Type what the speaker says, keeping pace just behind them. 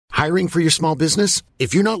Hiring for your small business?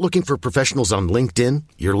 If you're not looking for professionals on LinkedIn,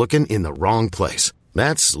 you're looking in the wrong place.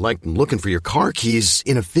 That's like looking for your car keys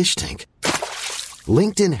in a fish tank.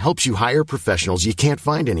 LinkedIn helps you hire professionals you can't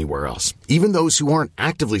find anywhere else, even those who aren't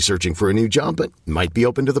actively searching for a new job but might be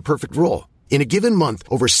open to the perfect role. In a given month,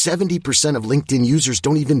 over 70% of LinkedIn users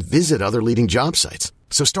don't even visit other leading job sites.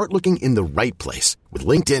 So start looking in the right place. With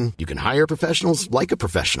LinkedIn, you can hire professionals like a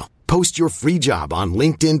professional. Post your free job on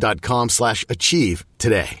linkedin.com/achieve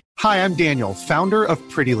today. Hi, I'm Daniel, founder of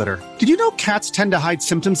Pretty Litter. Did you know cats tend to hide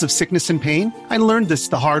symptoms of sickness and pain? I learned this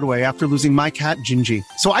the hard way after losing my cat, Gingy.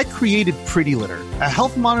 So I created Pretty Litter, a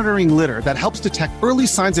health monitoring litter that helps detect early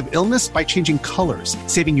signs of illness by changing colors,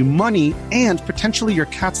 saving you money and potentially your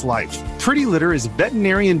cat's life. Pretty Litter is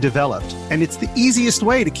veterinarian developed, and it's the easiest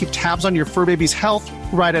way to keep tabs on your fur baby's health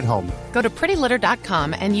right at home. Go to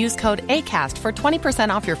prettylitter.com and use code ACAST for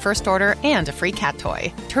 20% off your first order and a free cat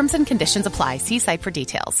toy. Terms and conditions apply. See site for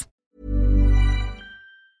details.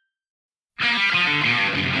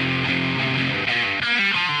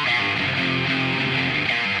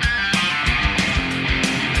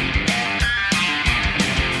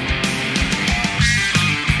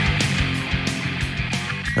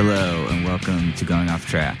 Hello and welcome to Going Off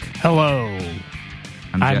Track. Hello.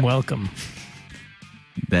 I'm welcome.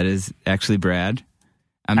 That is actually Brad.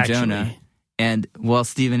 I'm Jonah. And while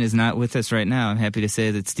Steven is not with us right now, I'm happy to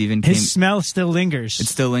say that Steven came. His smell still lingers. It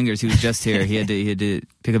still lingers. He was just here. He had to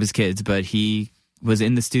pick up his kids, but he was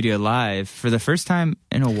in the studio live for the first time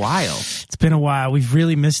in a while. It's been a while. We've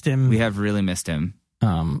really missed him. We have really missed him.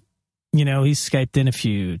 You know, he's Skyped in a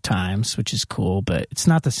few times, which is cool, but it's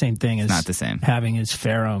not the same thing as not the same. Having his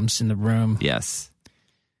pheromones in the room. Yes.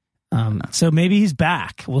 So maybe he's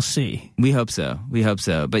back. We'll see. We hope so.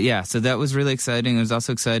 But yeah, so that was really exciting. It was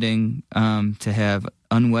also exciting to have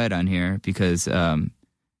Unwed on here because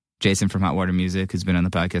Jason from Hot Water Music, who's been on the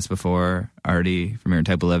podcast before, Artie from Mirror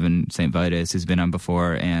Type 11, St. Vitus, who's been on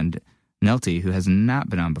before, and Nelty, who has not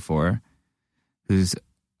been on before, who's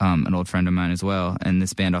an old friend of mine as well. And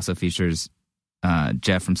this band also features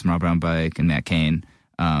Jeff from Small Brown Bike and Matt Kane.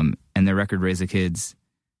 And their record, Raise the Kids,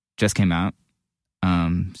 just came out.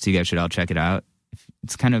 So you guys should all check it out.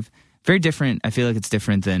 It's kind of very different. I feel like it's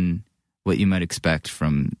different than what you might expect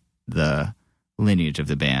from the lineage of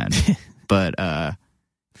the band. But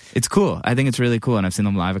it's cool. I think it's really cool. And I've seen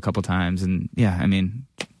them live a couple times. And yeah, I mean,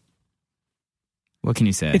 what can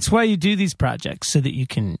you say? It's why you do these projects, so that you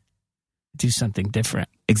can do something different.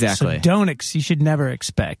 Exactly. So you should never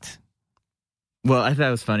expect. Well, I thought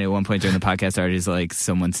it was funny at one point during the podcast, Artie's like,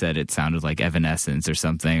 someone said it sounded like Evanescence or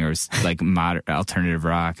something, or like modern alternative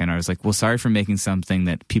rock. And I was like, well, sorry for making something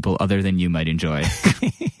that people other than you might enjoy.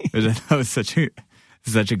 That was such a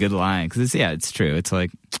good line. Because it's true. It's like,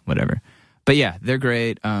 whatever. But yeah, they're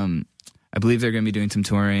great. I believe they're going to be doing some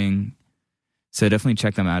touring. So definitely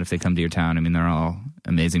check them out if they come to your town. I mean, they're all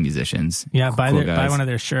amazing musicians. Yeah, buy one of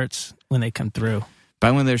their shirts when they come through. Buy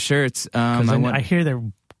one of their shirts. I hear they're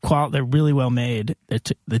really well made.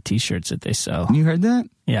 The T-shirts that they sell. You heard that?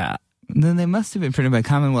 Yeah. Then they must have been printed by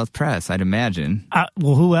Commonwealth Press, I'd imagine.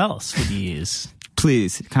 Well, who else would you use?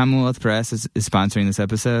 Please, Commonwealth Press is sponsoring this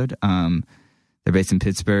episode. They're based in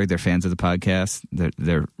Pittsburgh. They're fans of the podcast.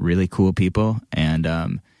 They're really cool people. And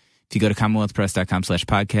if you go to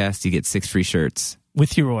commonwealthpress.com/podcast, you get 6 free shirts.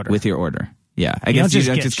 With your order. Yeah. I guess you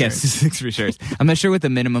don't just get 6 free shirts. I'm not sure what the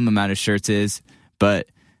minimum amount of shirts is, but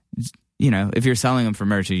you know, if you're selling them for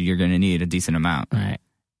merch, you're going to need a decent amount. Right.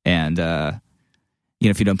 And,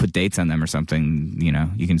 if you don't put dates on them or something,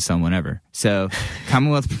 you can sell them whenever. So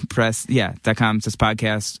CommonwealthPress.com says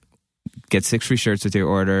podcast. Get 6 free shirts with your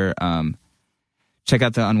order. Check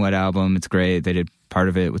out the Unwed album. It's great. They did part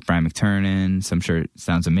of it with Brian McTernan. Some sure it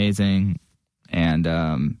sounds amazing. And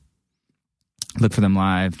look for them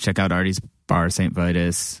live. Check out Artie's Bar, St.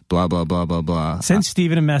 Vitus, blah, blah, blah, blah, blah. Send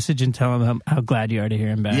Steven a message and tell him how glad you are to hear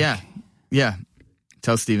him back. Yeah.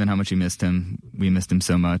 Tell Steven how much you missed him. We missed him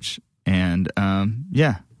so much. And,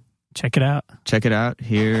 Check it out.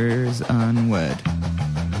 Here's Unwed. It's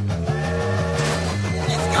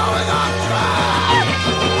going on track!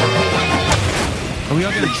 Are we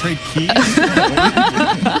all going to trade keys?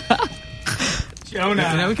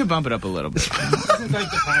 Jonah. No, we could bump it up a little bit. This is like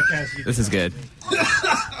the podcast. This is good.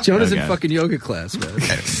 Jonah's in fucking yoga class, man.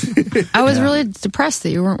 I was really depressed that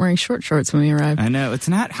you weren't wearing short shorts when we arrived. I know. It's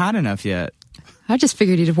not hot enough yet. I just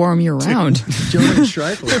figured you'd wear them year round. Jonah and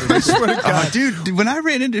Streifel. I swear to God. Dude, when I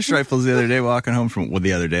ran into Streifels the other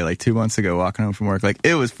day like 2 months ago, walking home from work, like,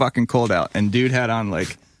 it was fucking cold out. And dude had on,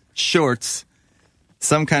 like, shorts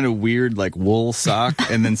some kind of weird like wool sock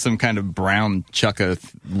and then some kind of brown chukka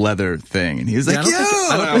leather thing. And he was like, I don't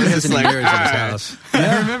think he has any mirrors in his house.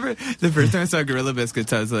 I remember the first time I saw Gorilla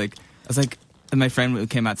Biscuits, I was like, and my friend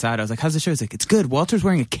came outside. I was like, "How's the show?" He's like, "It's good." Walter's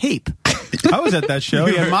wearing a cape. I was at that show.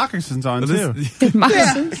 He had moccasins on too.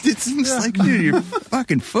 Yeah, it seems like, dude, your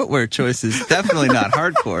fucking footwear choice is definitely not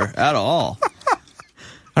hardcore at all.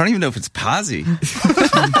 I don't even know if it's posi.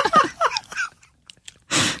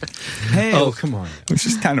 Hey, Oh, come on. It's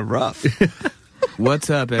just kind of rough. what's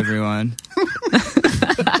up, everyone?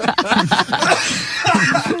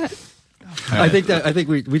 I think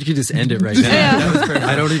we could just end it right now. Yeah.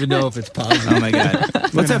 I don't even know if it's possible. Oh my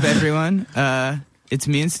god! What's up, everyone? It's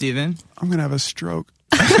me and Steven. I'm gonna have a stroke.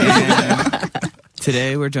 And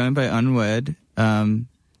today we're joined by Unwed,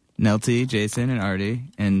 Nelty, Jason, and Artie,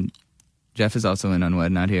 and Jeff is also in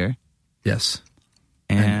Unwed, not here. Yes.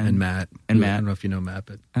 And Matt. And I Matt. don't know if you know Matt,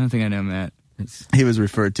 but I don't think I know Matt. He was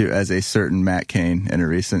referred to as a certain Matt Cain in a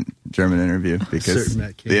recent German interview because certain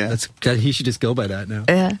Matt Cain. yeah, He should just go by that now.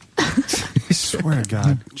 Yeah. I swear to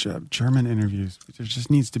God, German interviews. There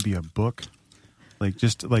just needs to be a book, like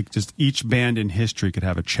just each band in history could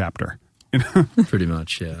have a chapter, you know, Pretty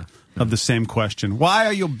much, yeah. of the same question. Why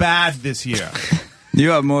are you bad this year?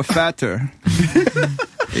 you are more fatter.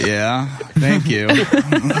 Yeah, thank you.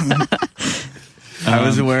 I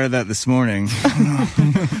was aware of that this morning.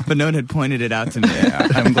 But no one had pointed it out to me. Yeah,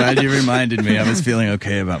 I'm glad you reminded me. I was feeling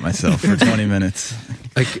okay about myself for 20 minutes.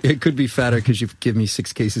 It could be fatter because you give me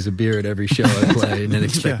 6 cases of beer at every show I play and then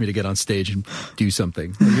expect me to get on stage and do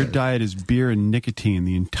something. Your diet is beer and nicotine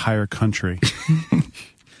the entire country.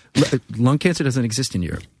 Lung cancer doesn't exist in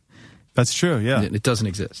Europe. That's true, yeah. It doesn't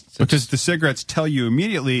exist. So Because the cigarettes tell you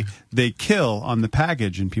immediately they kill on the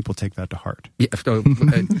package, and people take that to heart. yeah,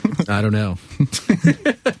 I don't know.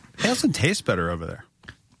 It also tastes better over there.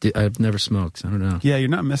 I've never smoked. So I don't know. Yeah, you're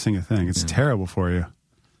not missing a thing. It's terrible for you.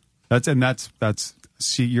 That's.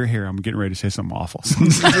 See, you're here. I'm getting ready to say something awful.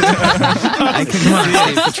 I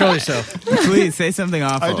can Control yourself. Please say something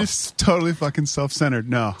awful. I just totally fucking self-centered.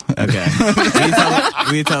 No. Okay.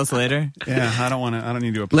 Will you tell us later? Yeah, I don't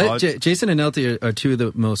need to apologize. Jason and Nelty are two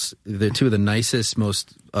of the nicest,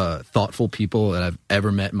 most thoughtful people that I've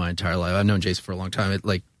ever met in my entire life. I've known Jason for a long time.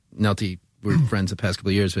 Like Nelty, we're friends the past couple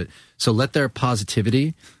of years, but so let their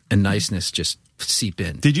positivity and niceness just seep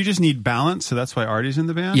in. Did you just need balance? So that's why Artie's in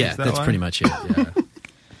the band? Yeah, Is that that's why? pretty much it. Yeah.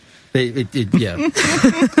 Yeah.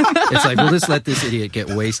 It's like, we'll just let this idiot get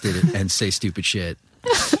wasted and say stupid shit.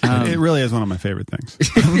 It really is one of my favorite things.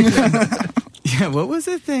 Yeah, what was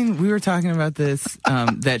the thing? We were talking about this,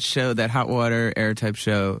 that show, that hot water air type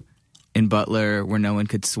show in Butler where no one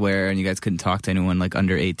could swear and you guys couldn't talk to anyone like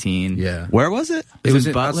under 18. Yeah. Where was it? It was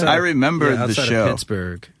in Butler? I remember the outside show. of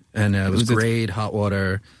Pittsburgh. And it was great, hot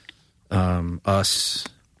water, us.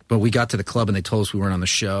 But we got to the club and they told us we weren't on the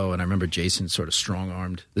show. And I remember Jason sort of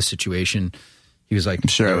strong-armed the situation. He was like, I'm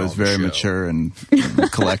sure "They're it was on the very show." mature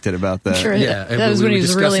and collected about that. Sure. Yeah, That was when we he were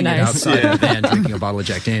was really discussing it nice. outside of the van, drinking a bottle of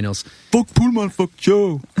Jack Daniels. Fuck Pullman, fuck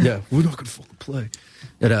Joe. Yeah, we're not going to fucking play.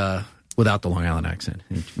 Without the Long Island accent,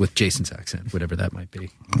 with Jason's accent, whatever that might be.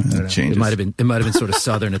 Changes. It might have been sort of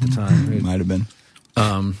Southern at the time. It might have been.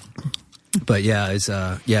 But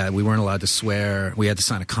yeah, we weren't allowed to swear. We had to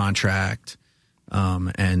sign a contract.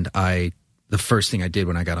 And the first thing I did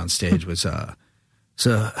when I got on stage was,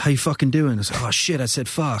 so how you fucking doing? I was like, oh shit, I said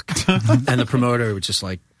fuck. And the promoter would just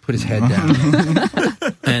like put his head down.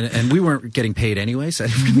 and we weren't getting paid anyway, so I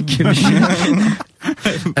didn't really give a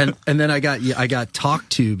shit. And then I got talked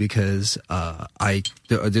to because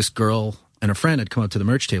this girl and a friend had come up to the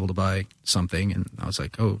merch table to buy something, and I was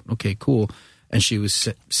like, oh, okay, cool. And she was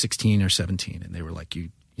 16 or 17, and they were like,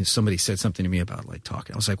 somebody said something to me about like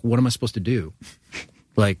talking. I was like, what am I supposed to do?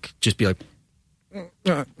 Like, just be like,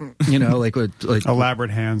 like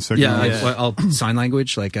Elaborate hand signal. Yeah, I'll sign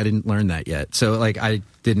language. Like, I didn't learn that yet, so like I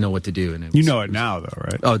didn't know what to do. And it was, You know it now, though,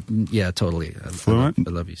 right? Oh yeah, totally. Fluent?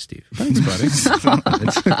 I love you, Steve. Thanks, buddy.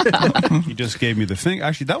 You just gave me the thing.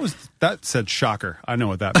 Actually, that said shocker. I know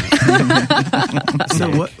what that meant.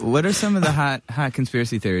 So what are some of the hot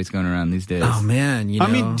conspiracy theories going around these days? Oh man, I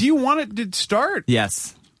mean, do you want it to start?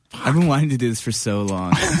 Yes. I've been wanting to do this for so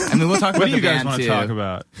long. I mean, we'll talk What about do you the guys band, want to too. talk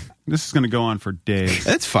about? This is going to go on for days.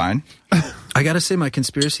 It's fine. I got to say, my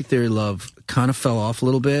conspiracy theory love kind of fell off a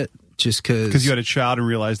little bit, just because you had a child and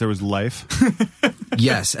realized there was life.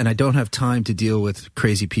 Yes, and I don't have time to deal with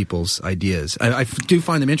crazy people's ideas. I do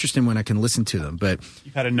find them interesting when I can listen to them, but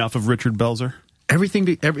You've had enough of Richard Belzer.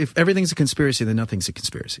 if everything's a conspiracy, then nothing's a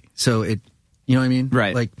conspiracy. So you know what I mean?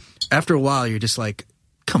 Right. Like after a while, you're just like,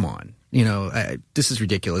 come on, this is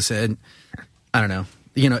ridiculous, and I don't know.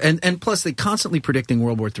 you know, and plus they constantly predicting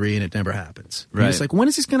World War III and it never happens. And Right. it's like, when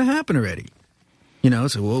is this going to happen already? You know,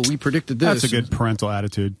 so, well, we predicted this. That's a good parental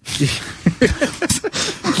attitude.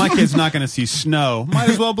 My kid's not going to see snow. Might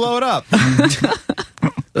as well blow it up.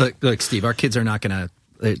 Look, Steve, our kids are not going to.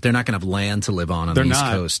 They're not going to have land to live on They're the East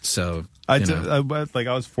not. Coast. So I you know.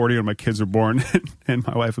 was 40 when my kids were born, and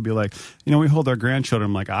my wife would be like, you know, we hold our grandchildren.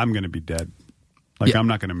 I'm like, I'm going to be dead. Like, Yeah. I'm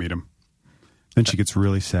not going to meet them. Then she gets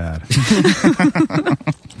really sad.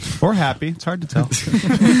 Or happy. It's hard to tell.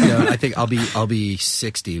 Yeah, I think I'll be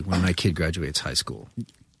 60 when my kid graduates high school,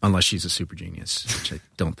 unless she's a super genius, which I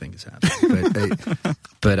don't think is happening.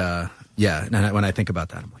 But yeah, and when I think about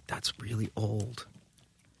that, I'm like, that's really old.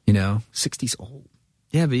 You know, 60's old.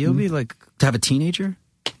 Yeah, but you'll be like, To have a teenager?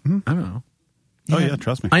 I don't know. Oh, yeah,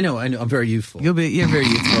 trust me. I know. I'm very youthful. you're very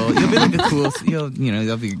youthful. You'll be like a cool. You'll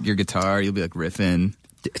be your guitar. You'll be like riffing.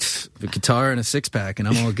 A guitar and a six-pack, and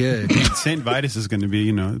I'm all good. St. Vitus is going to be,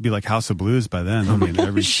 it'd be like House of Blues by then. They'll be in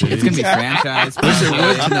every city. It's gonna be franchised. There's a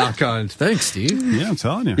wood to knock on. Thanks, Steve. Yeah, I'm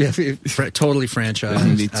telling you. Yeah, totally franchised. There's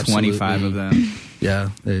gonna be Absolutely. 25 of them. Yeah,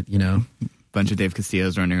 you know, Bunch of Dave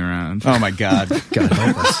Castillos running around. Oh my God. God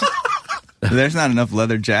help us. There's not enough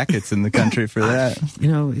leather jackets in the country for that.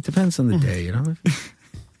 You know, it depends on the day. You know,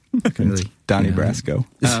 really, Donnie yeah. Brasco.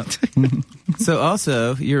 So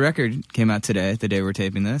also, your record came out today, the day we're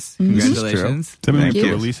taping this. This is true. Congratulations. Then we Thank can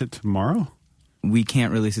you. release it tomorrow? We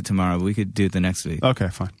can't release it tomorrow, but we could do it the next week. Okay,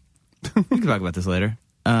 fine. We can talk about this later.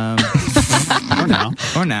 Or now.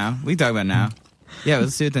 Or now. We can talk about it now. Yeah,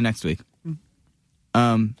 let's do it the next week.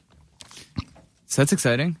 So that's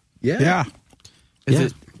exciting. Yeah.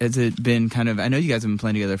 Has it been kind of, I know you guys have been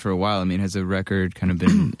playing together for a while. I mean, has the record kind of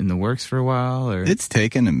been in the works for a while? Or It's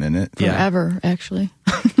taken a minute. Yeah. Forever, actually.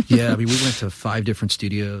 Yeah, I mean, we went to 5 different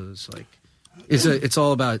studios. Like, it's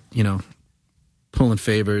all about, you know, pulling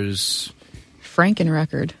favors. Franken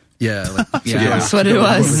record. Yeah, like, Yeah. That's what it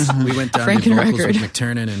was. We went down Franken to vocals record. with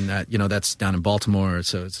McTurnan, and that, you know, that's down in Baltimore.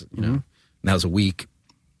 So it's, you know, that was a week.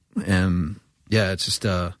 And yeah, it's just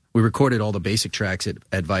we recorded all the basic tracks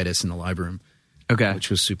at Vitus in the live room. Okay. Which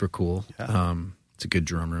was super cool. It's a good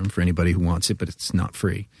drum room for anybody who wants it, but it's not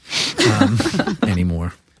free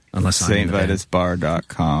anymore, unless I'm in the band.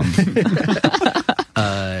 StVitusBar.com.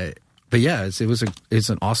 But yeah, it's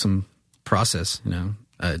an awesome process. You know,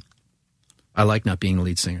 I like not being a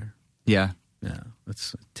lead singer. Yeah. Yeah,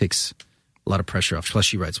 it takes a lot of pressure off. Plus,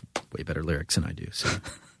 she writes way better lyrics than I do. So,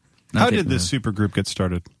 How did this super group get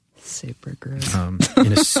started? Super group.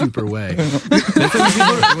 in a super way.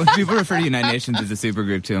 That's when people refer to United Nations as a super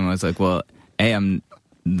group too, and I was like, well, A, I'm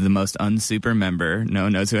the most unsuper member. No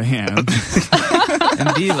one knows who I am.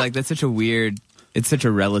 And B, like, that's such a weird, it's such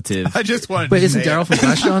a relative. I just wanted Wait, to isn't say Daryl from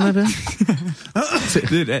Flash on that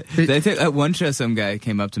band? Dude, at one show, some guy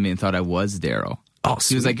came up to me and thought I was Daryl. Oh,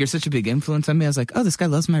 He was like, "You're such a big influence on me." I was like, "Oh, this guy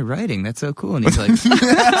loves my writing. That's so cool." And he's like, "It's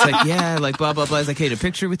like, yeah, like blah blah blah." I was like, "Hey, a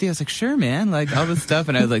picture with you?" I was like, "Sure, man." Like all this stuff,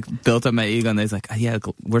 and I like built up my ego. And he's like, oh, "Yeah,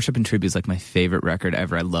 Worship and Tribute is like my favorite record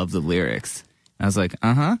ever. I love the lyrics." And I was like,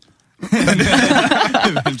 "Uh huh."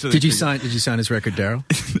 Did you sign his record, Daryl?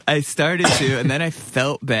 I started to, and then I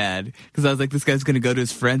felt bad because I was like, "This guy's gonna go to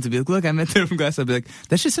his friends and be like, look, I met them from Glass." I'll be like,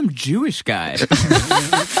 "That's just some Jewish guy."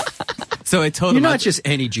 So I told You're him, not just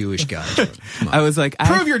any Jewish guy. I was like,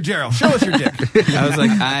 Prove your Daryl. Show us your dick. I was like,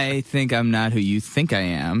 I think I'm not who you think I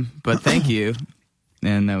am, but thank you.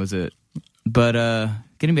 And that was it. But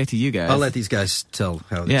getting back to you guys. I'll let these guys tell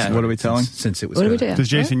how. Yeah. Started What are we telling? Since it was. What do we good. do? Does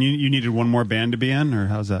Jason, you needed one more band to be in, or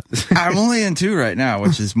how's that? I'm only in 2 right now,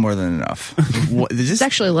 which is more than enough. It's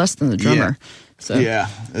actually less than the drummer. So Yeah,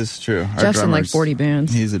 it's true. Our Jeff's in like drummer's- 40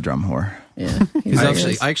 bands. He's a drum whore. Yeah.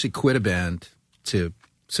 I actually quit a band so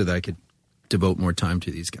that I could devote more time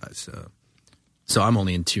to these guys. So I'm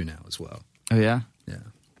only in 2 now as well. Oh yeah. Yeah,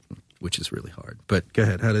 which is really hard. But go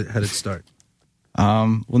ahead. How did it start?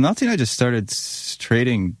 Well, Nelty and I just started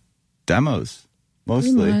trading demos,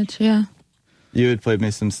 mostly. Pretty much, yeah. You had played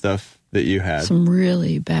me some stuff that you had. Some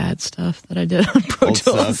really bad stuff that I did on Pro Old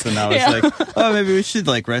Tools. stuff, and I was like, oh, maybe we should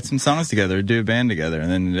like write some songs together, do a band together,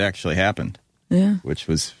 and then it actually happened, Yeah. which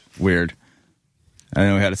was weird. And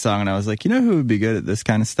then we had a song, and I was like, you know who would be good at this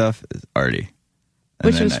kind of stuff? Is Artie. And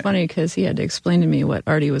Which then was funny because he had to explain to me what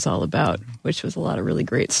Artie was all about, which was a lot of really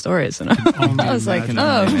great stories. And I was like, I can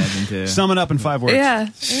only oh, imagine too. Sum it up in 5 words. yeah.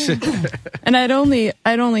 And I'd only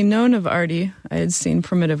known of Artie. I had seen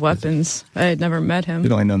Primitive Weapons. I had never met him.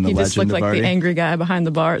 You'd only known the He just legend looked of like the Artie. angry guy behind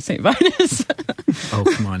the bar at St. Vitus. Oh,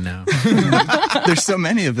 come on now. There's so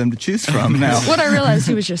many of them to choose from now. What I realized,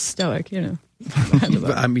 he was just stoic, you know.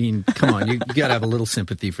 But, I mean, come on. You got to have a little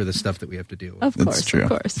sympathy for the stuff that we have to deal with. Of That's course, true. of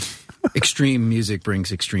course. Extreme music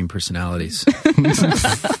brings extreme personalities.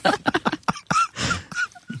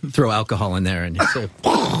 Throw alcohol in there and it's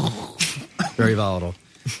very volatile.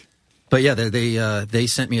 But yeah, they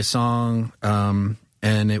sent me a song,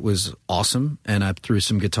 and it was awesome. And I threw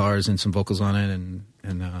some guitars and some vocals on it,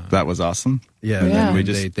 and that was awesome. Yeah, and then we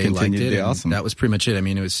just they liked it. Awesome. That was pretty much it. I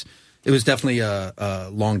mean, it was definitely a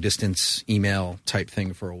long distance email type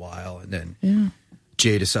thing for a while, and then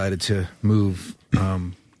Jay decided to move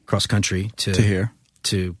cross country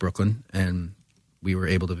to Brooklyn, and we were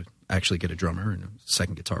able to actually get a drummer and a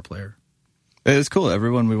second guitar player. It was cool.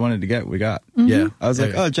 Everyone we wanted to get, we got. Mm-hmm. Yeah. I was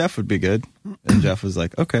like, oh, Jeff would be good. And Jeff was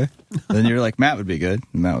like, okay. Then you're like, Matt would be good.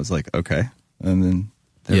 And Matt was like, okay. And then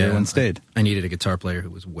everyone stayed. I needed a guitar player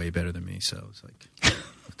who was way better than me, so I was like,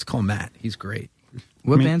 let's call Matt. He's great.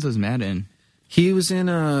 What bands was Matt in? He was in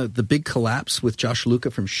The Big Collapse with Josh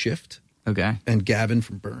Luca from Shift. Okay. And Gavin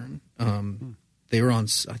from Burn. They were on,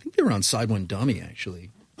 I think they were on Side One Dummy,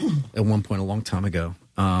 actually, at one point a long time ago.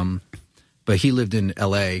 But he lived in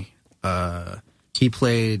L.A., he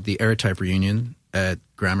played the Aerotype reunion at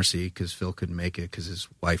Gramercy because Phil couldn't make it because his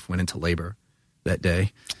wife went into labor that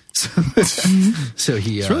day. So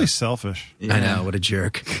he. It's really selfish. I know, what a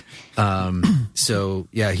jerk. So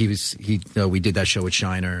yeah, we did that show with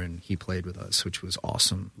Shiner and he played with us, which was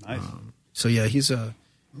awesome. Nice. So yeah,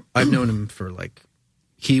 I've known him for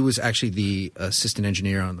he was actually the assistant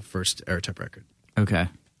engineer on the first Aerotype record. Okay.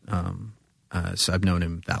 So I've known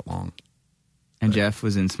him that long. And Jeff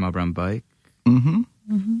was in Small Brown Bike.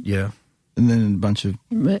 Mm-hmm. Yeah. And then a bunch of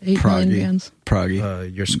 8 million bands.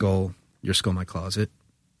 proggy. Your Skull, My Closet.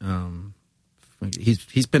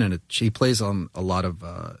 He's been he plays on a lot of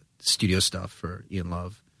studio stuff for Ian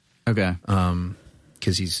Love. Okay.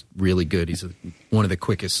 Because he's really good. He's one of the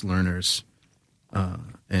quickest learners,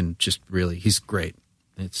 and just really, he's great.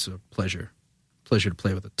 It's a pleasure to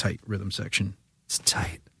play with a tight rhythm section. It's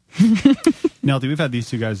tight. Nelty, we've had these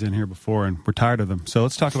two guys in here before, and we're tired of them. So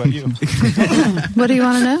let's talk about you. What do you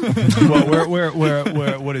want to know?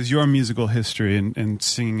 Well, what is your musical history and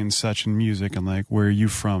singing and such and music, and where are you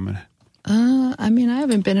from? I mean, I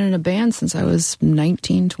haven't been in a band since I was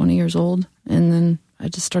 19, 20 years old, and then I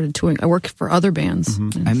just started touring. I work for other bands.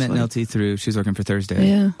 Mm-hmm. I met Nelty through. She's working for Thursday.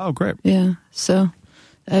 Yeah. Oh, great. Yeah. So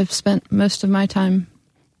I've spent most of my time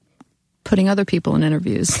putting other people in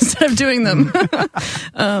interviews instead of doing them.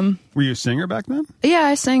 Were you a singer back then? Yeah,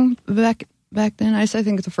 I sang back then. I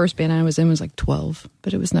think the first band I was in was 12,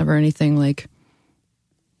 but it was never anything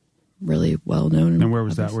really well known. And where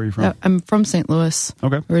was that? Where are you from? I'm from St. Louis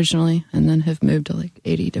originally, and then have moved to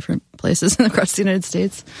 80 different places across the United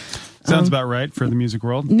States. Sounds about right for the music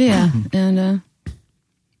world. Yeah, and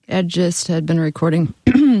Ed just had been recording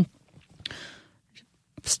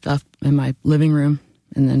stuff in my living room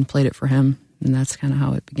and then played it for him, and that's kind of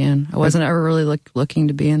how it began. I wasn't ever really looking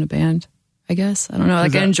to be in a band, I guess. I don't know. I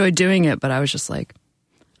enjoyed doing it, but I was just I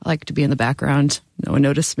like to be in the background. No one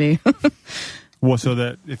noticed me. Well, so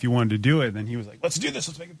that if you wanted to do it, then he was like, let's do this.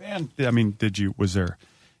 Let's make a band. I mean, was there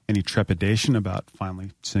any trepidation about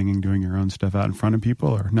finally singing, doing your own stuff out in front of people,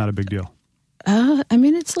 or not a big deal? I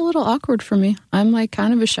mean, it's a little awkward for me. I'm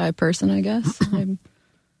kind of a shy person, I guess.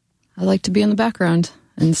 I like to be in the background.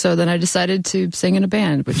 And so then I decided to sing in a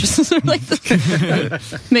band, which is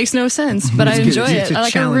makes no sense, but I enjoy it.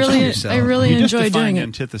 I really enjoy doing it.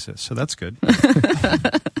 Antithesis, so that's good.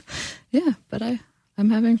 Yeah, but I'm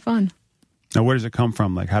having fun. Now, where does it come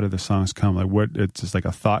from? How do the songs come? It's just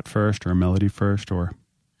a thought first or a melody first, or?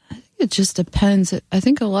 I think it just depends. I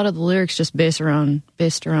think a lot of the lyrics just based around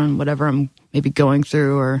whatever I'm maybe going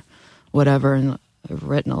through or whatever, and I've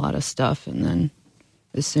written a lot of stuff, and then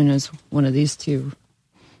as soon as one of these two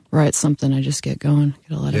write something, I just get going,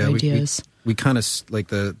 get a lot of ideas. We kind of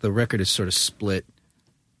the record is sort of split,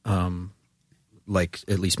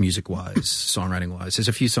 at least music wise, songwriting wise. There's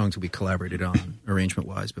a few songs that we collaborated on arrangement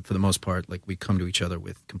wise, but for the most part, we come to each other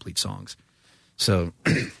with complete songs. So,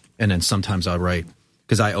 and then sometimes I'll write,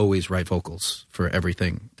 because I always write vocals for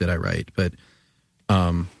everything that I write. But,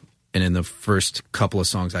 and in the first couple of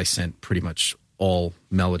songs, I sent pretty much all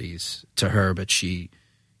melodies to her, but she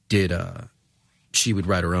did. She would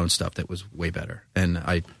write her own stuff that was way better. And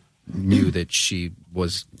I knew that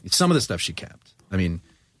some of the stuff she kept. I mean,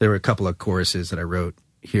 there were a couple of choruses that I wrote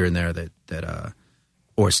here and there that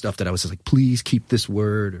or stuff that I was just like, please keep this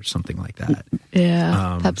word or something like that.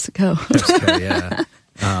 Yeah. PepsiCo. PepsiCo, yeah.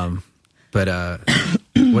 But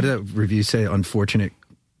what did that review say? Unfortunate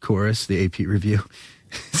chorus, the AP review.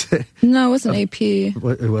 No, it wasn't AP. It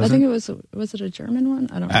wasn't? I think it was it a German one?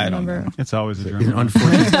 I don't remember. It's always a German one.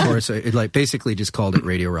 Unfortunate chorus. It basically just called it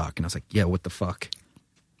radio rock. And I was like, yeah, what the fuck?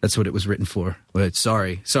 That's what it was written for. But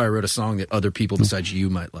sorry, I wrote a song that other people besides you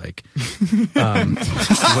might like.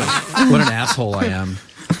 What an asshole I am.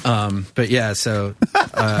 But yeah, so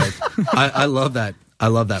I love that. I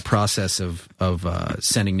love that process of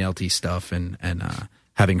sending Nelty stuff and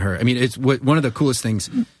having her. I mean, it's one of the coolest things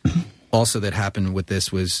also that happened with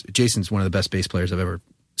this was Jason's one of the best bass players I've ever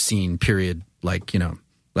seen. Period. Like, you know.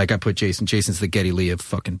 Like I put Jason's the Geddy Lee of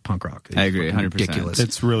fucking punk rock. I agree, 100%. Ridiculous.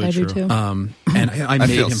 It's really I true. do too. And I made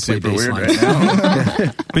feel him play super bass weird lines. right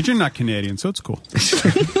now. But you're not Canadian, so it's cool.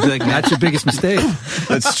 Like, That's your biggest mistake.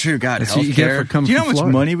 That's true. God, That's what you get for healthcare. coming Do you know from how much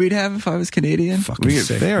Florida. money we'd have if I was Canadian? Fucking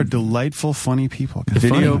sick. They are delightful, funny people. Video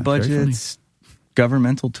funny. Very budgets,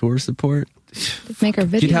 governmental tour support. Make our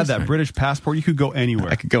videos. You'd have that British passport. You could go anywhere.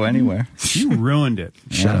 I could go anywhere. You ruined it.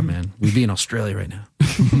 Shut up, man. We'd be in Australia right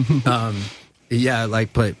now. Yeah,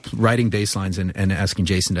 like writing bass lines and asking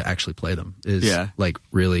Jason to actually play them is like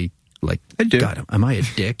really like, I do. God, am I a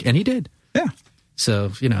dick? And he did. Yeah.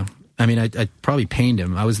 So, you know, I mean, I probably pained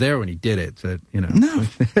him. I was there when he did it. So, you know. No.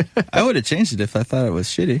 I would have changed it if I thought it was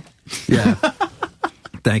shitty. Yeah.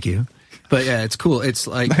 Thank you. But yeah, it's cool. It's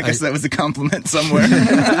like I guess that was a compliment somewhere.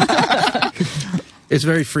 it's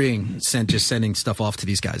very freeing just sending stuff off to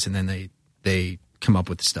these guys and then they come up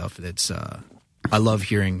with the stuff that's I love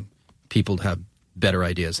hearing people have better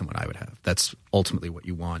ideas than what I would have. That's ultimately what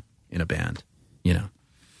you want in a band, you know.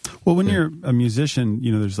 Well, when you're a musician,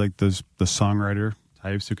 you know, there's like the songwriter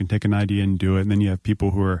types who can take an idea and do it, and then you have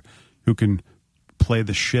people who can play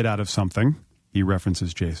the shit out of something. He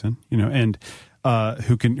references Jason, you know, and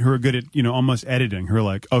who are good at, you know, almost editing. Who are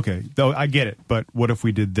like, okay, though I get it, but what if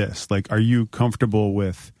we did this? Like, are you comfortable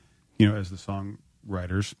with, you know, as the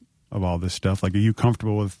songwriters of all this stuff? Like, are you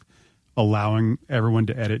comfortable with allowing everyone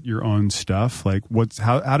to edit your own stuff? Like,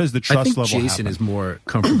 how does the trust I think level Jason happen? is more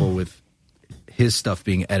comfortable with his stuff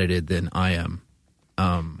being edited than I am.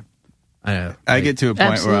 I get to a point where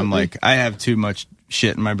I'm Absolutely. like, I have too much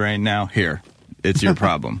shit in my brain now. Here, it's your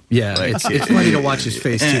problem. Yeah, Like, it's funny to watch his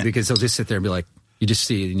face too because he'll just sit there and be like, you just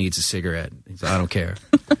see he needs a cigarette. He's like, I don't care.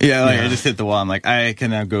 yeah, like I just hit the wall. I'm like, I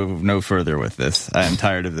cannot go no further with this. I am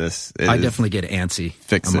tired of this. I definitely get antsy.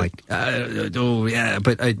 Fix I'm it. like, oh yeah,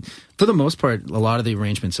 but for the most part, a lot of the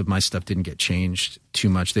arrangements of my stuff didn't get changed too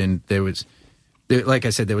much. Then like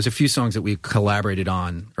I said, there was a few songs that we collaborated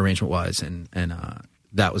on arrangement wise, and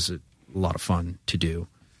that was a lot of fun to do.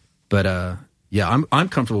 But yeah, I'm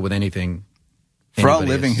comfortable with anything. For all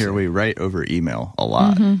anybody living has to here, say. we write over email a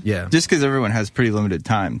lot. Yeah. Just because everyone has pretty limited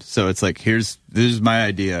time. So it's like, this is my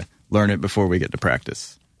idea. Learn it before we get to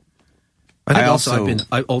practice. I think I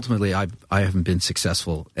also I haven't been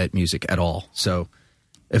successful at music at all. So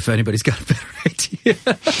if anybody's got a better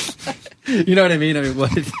idea, you know what I mean? I mean,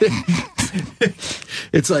 what?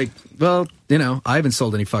 It's like, well, you know, I haven't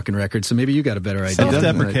sold any fucking records, so maybe you got a better idea.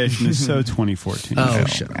 Self-deprecation is so 2014. Oh,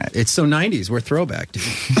 shut up. It's so 90s. We're throwback, dude.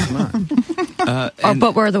 Come on.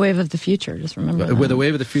 But we're the wave of the future. Just remember that. We're the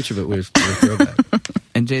wave of the future, but we're throwback.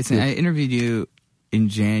 And Jason, I interviewed you in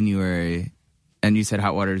January, and you said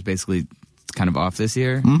Hot Water is basically kind of off this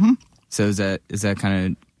year. Mm-hmm. So is that kind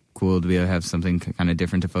of cool to be able to have something kind of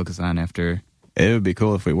different to focus on after? It would be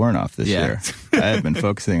cool if we weren't off this Yeah. year. I have been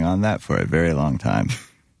focusing on that for a very long time.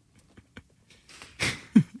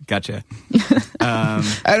 Gotcha.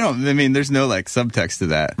 I mean, there's no like subtext to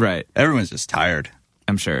that. Right. Everyone's just tired.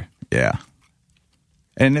 I'm sure. Yeah.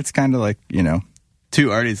 And it's kind of like, you know,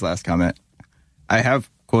 to Artie's last comment, I have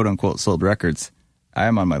quote unquote sold records. I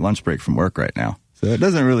am on my lunch break from work right now. So it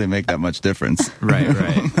doesn't really make that much difference. Right.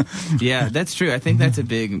 Yeah, that's true. I think that's a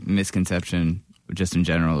big misconception just in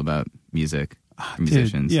general about music for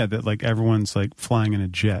musicians. Dude, yeah, that like everyone's like flying in a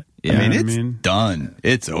jet. Yeah. You know I mean, what it's done.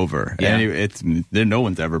 It's over. Yeah. And no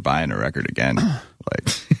one's ever buying a record again. Like,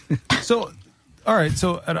 So, all right.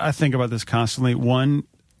 So I think about this constantly. One,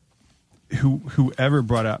 whoever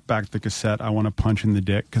brought out back the cassette, I want to punch in the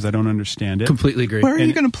dick because I don't understand it. Completely agree. where are you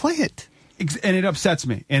And- going to play it? And it upsets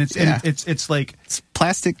me. And it's Yeah. it's like It's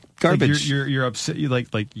plastic like garbage. you're upset. You like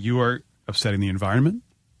you are upsetting the environment,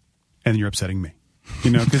 and you're upsetting me. You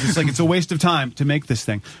know, because it's like it's a waste of time to make this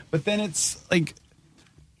thing. But then it's like,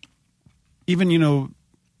 even, you know,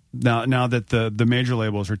 now that the major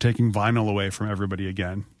labels are taking vinyl away from everybody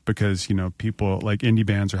again, because, you know, people like indie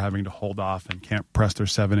bands are having to hold off and can't press their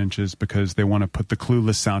 7-inches because they want to put the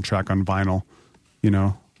Clueless soundtrack on vinyl. You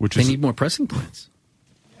know, which They is need more pressing plants.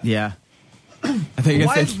 Yeah. I think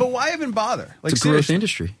but why even bother? Like, It's a growth seriously.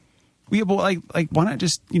 industry. Yeah, but like, why not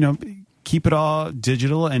just, you know, keep it all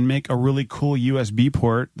digital and make a really cool USB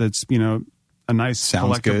port that's, you know, a nice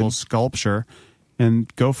Sounds collectible good. sculpture,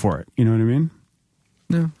 and go for it. You know what I mean?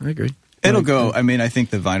 No, I agree. It'll go. I mean, I think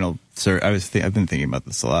the vinyl. I've been thinking about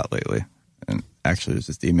this a lot lately, and actually, I was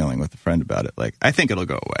just emailing with a friend about it. Like, I think it'll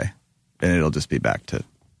go away, and it'll just be back to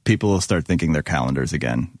people will start thinking their calendars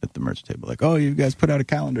again at the merch table. Like, oh, you guys put out a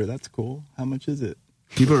calendar. That's cool. How much is it?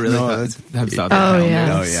 People really have thought that. Oh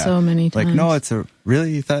yeah, so many times. Like, no, it's a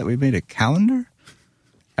really. You thought we made a calendar?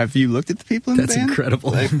 Have you looked at the people in the band? That's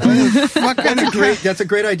incredible. Like, what the fuck? That's a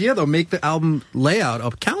great idea, though. Make the album layout a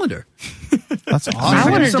calendar. That's awesome. I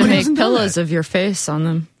wanted to make pillows of your face on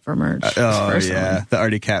them for merch. Yeah, the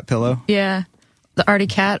Artie Cat pillow. Yeah, the Artie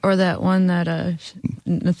Cat, or that one that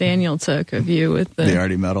Nathaniel took of you with the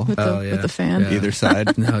Artie metal with the fan. Yeah. Either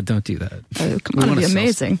side. No, don't do that. Come on, it'd be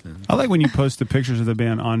amazing. I like when you post the pictures of the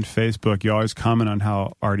band on Facebook. You always comment on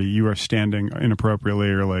how, Artie, you are standing inappropriately,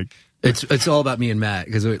 or like. It's all about me and Matt,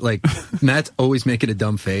 because like Matt's always making a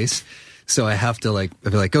dumb face, so I have to like be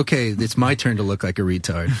like, okay, it's my turn to look like a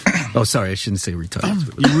retard. Oh, sorry, I shouldn't say retard.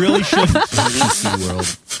 You really should. PC World,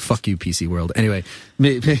 fuck you, PC World. Anyway,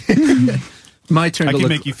 my turn I to can look.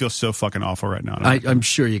 make you feel so fucking awful right now. I'm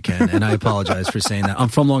sure you can, and I apologize for saying that. I'm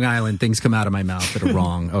from Long Island. Things come out of my mouth that are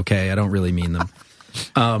wrong. Okay, I don't really mean them.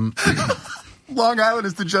 Long Island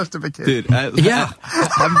is the justification. Dude, yeah.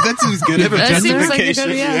 That's who's good at That seems like a justification.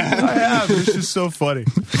 good, yeah. I have. This is so funny.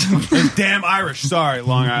 Damn Irish. Sorry,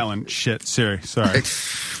 Long Island. Shit. Sorry.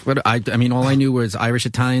 But I mean, all I knew was Irish,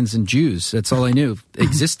 Italians, and Jews. That's all I knew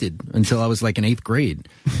existed until I was like in 8th grade.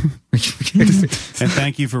 And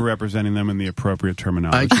thank you for representing them in the appropriate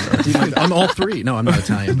terminology. I'm all three. No, I'm not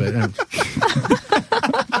Italian, but I'm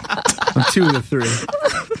 2 of the 3.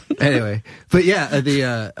 Anyway, but yeah, I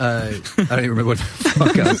don't even remember what the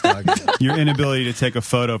fuck I was talking about. Your inability to take a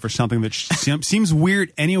photo for something that seems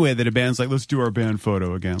weird anyway, that a band's like, let's do our band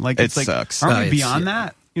photo again. Like, it's like, sucks. Aren't we beyond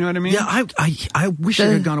that? You know what I mean? Yeah, I wish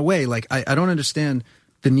it had gone away. Like, I don't understand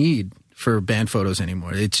the need for band photos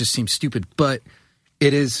anymore. It just seems stupid. But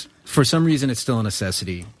it is, for some reason, it's still a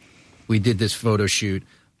necessity. We did this photo shoot.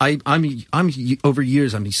 I'm over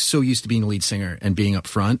years, I'm so used to being a lead singer and being up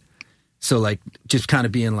front. So, like, just kind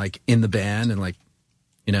of being, like, in the band and, like,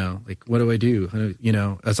 you know, like, what do I do? You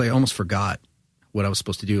know, I was like, I almost forgot what I was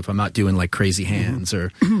supposed to do if I'm not doing, like, Crazy Hands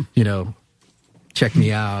or, you know, Check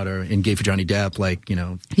Me Out or In Gay for Johnny Depp, like, you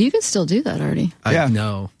know. You can still do that, Artie. I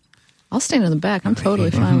know. I'll stand in the back. I'm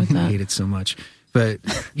totally fine with that. I hate it so much. But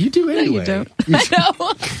you do anyway. No, you don't. I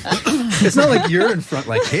know. It's not like you're in front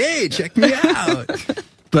like, hey, check me out.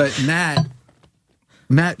 But Matt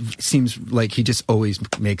seems like he just always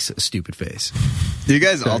makes a stupid face. You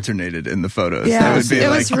guys alternated in the photos. Yeah, it would be it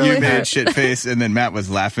like was really you made hard. shit face, and then Matt was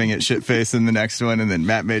laughing at shit face in the next one, and then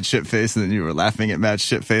Matt made shit face, and then you were laughing at Matt's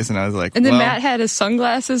shit face, and I was like, And then well, Matt had his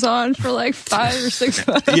sunglasses on for like 5 or 6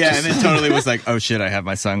 months. yeah, and then totally was like, oh shit, I have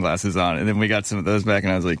my sunglasses on, and then we got some of those back,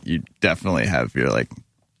 and I was like, you definitely have your like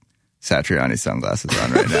Satriani sunglasses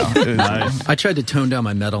on right now. Nice. I tried to tone down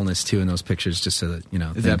my metalness too in those pictures, just so that, you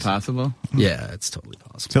know. Is that possible? Yeah, it's totally Is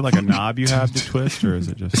possible. it like a knob you have to twist, or is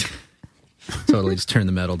it just... Totally just turn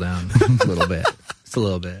the metal down a little bit. Just a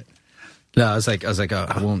little bit. No, I was like, oh,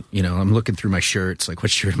 I won't, you know, I'm looking through my shirts. Like, what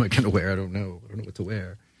shirt am I going to wear? I don't know what to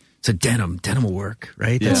wear. So denim will work,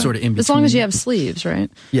 right? Yeah. That's sort of in between. As long as you have sleeves, right?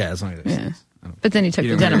 Yeah, as long as there's Yeah. sleeves. But then he took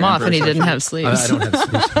You the didn't denim wear off and he it in didn't have sleeves. I don't have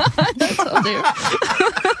sleeves. That's all, dude.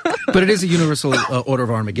 But it is a universal Order of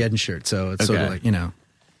Armageddon shirt, so it's sort of Okay. like, you know.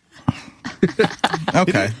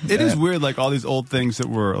 Okay, It is weird, like all these old things that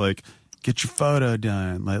were like, get your photo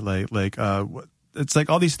done, it's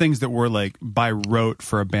like all these things that were like by rote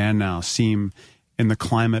for a band now seem, in the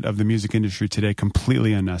climate of the music industry today,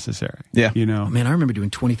 completely unnecessary. Yeah. You know, Man, I remember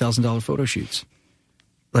doing $20,000 photo shoots.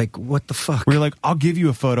 Like, what the fuck? we're like, I'll give you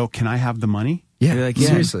a photo. Can I have the money? Yeah, You're like,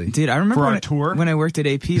 seriously. dude. I remember For our when tour? when I worked at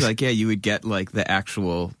AP. Like, yeah, you would get like the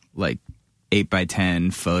actual like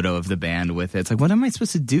 8x10 photo of the band with it. It's like, what am I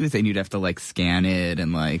supposed to do with it? And you'd have to like scan it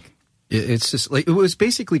and like. It's just like, it was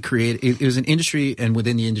basically it was an industry, and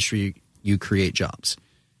within the industry, you create jobs,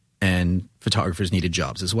 and photographers needed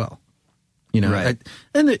jobs as well. You know, Right.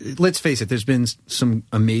 Let's face it, there's been some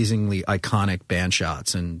amazingly iconic band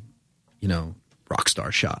shots and, you know, rock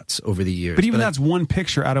star shots over the years. But even that's one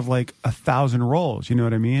picture out of like 1,000 rolls. You know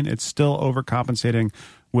what I mean? It's still overcompensating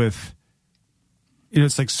with, you know,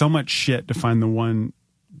 it's like so much shit to find the one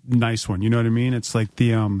nice one. You know what I mean? It's like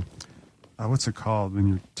the, what's it called when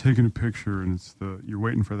you're taking a picture and it's you're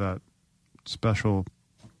waiting for that special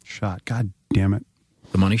shot. God damn it.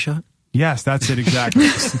 The money shot? Yes, that's it exactly.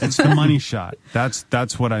 It's the money shot.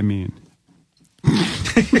 That's what I mean.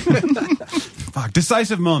 Fuck.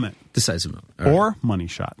 Decisive moment. Decisive moment. All right. Or money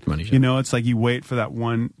shot. Money shot. You know, it's like you wait for that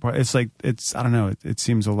one. It's like, I don't know. It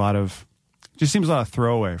seems a lot of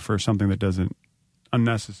throwaway for something that doesn't,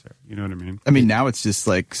 unnecessary. You know what I mean? I mean, now it's just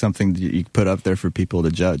like something that you put up there for people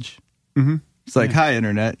to judge. Mm-hmm. It's like, hi,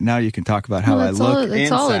 internet. Now you can talk about how I look.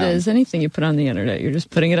 That's all it is. Anything you put on the internet, you're just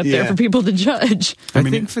putting it up there for people to judge. I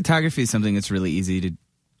think photography is something that's really easy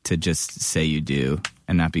to just say you do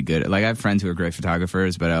and not be good at. Like, I have friends who are great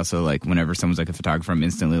photographers, but I also, like, whenever someone's like a photographer, I'm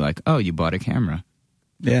instantly like, oh, you bought a camera.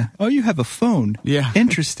 Yeah. Oh, you have a phone. Yeah.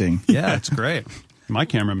 Interesting. Yeah, it's great. My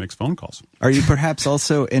camera makes phone calls. Are you perhaps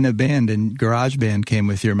also in a band and GarageBand came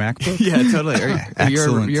with your MacBook? Yeah, totally.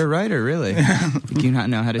 Excellent. You're a writer, really. Do you not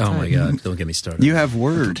know how to type? Oh my God! Don't get me started. You have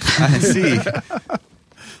Word. I see.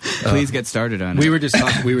 Please get started on it. We were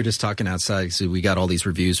just talking outside. So we got all these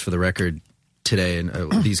reviews for the record today,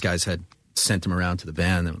 and these guys had sent them around to the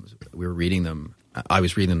band, and we were reading them. I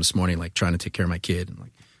was reading them this morning, like trying to take care of my kid and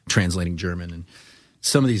like translating German. And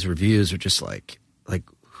some of these reviews are just like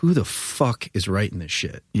who the fuck is writing this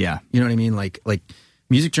shit? Yeah, you know what I mean. Like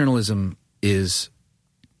music journalism is.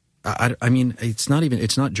 I mean, it's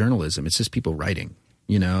not journalism. It's just people writing.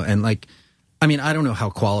 You know, and like, I mean, I don't know how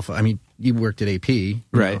qualified. I mean, you worked at AP,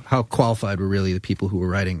 right? Know, how qualified were really the people who were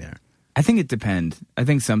writing there? I think it depends. I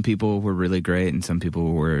think some people were really great, and some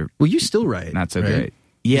people were. Well, you still write, not so right? great.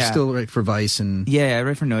 Yeah, you still write for Vice and. Yeah, I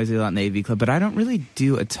write for Noisy a lot in the AV Club, but I don't really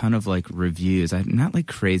do a ton of like reviews. I'm not like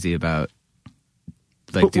crazy about.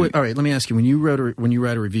 Like, wait, all right, let me ask you: when you write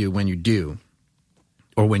a review, when you do,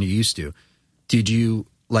 or when you used to, did you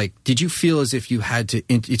feel as if you had to?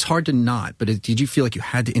 It's hard to not, but did you feel like you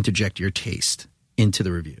had to interject your taste into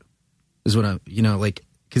the review? Is what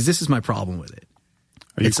because this is my problem with it.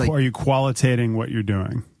 Are you qualitating what you're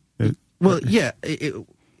doing? Well, yeah.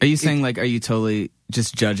 Are you saying like, are you totally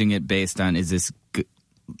just judging it based on is this good?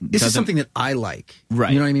 This is something that I like,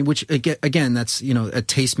 right? You know what I mean? Which again, that's a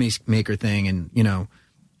taste maker thing, and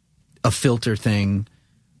a filter thing.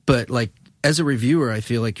 But like as a reviewer, I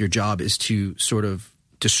feel like your job is to sort of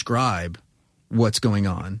describe what's going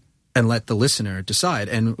on and let the listener decide.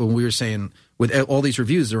 And when we were saying with all these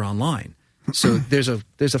reviews, they're online, so there's a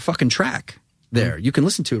fucking track there. You can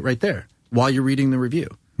listen to it right there while you're reading the review.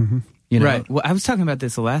 Mm-hmm. You know? Right. Well, I was talking about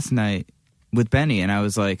this last night with Benny, and I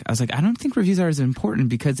was like, I don't think reviews are as important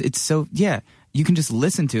because it's so, you can just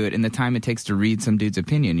listen to it in the time it takes to read some dude's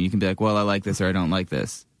opinion. You can be like, well, I like this or I don't like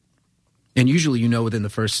this. And usually within the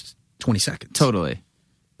first 20 seconds. Totally.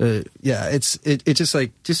 It's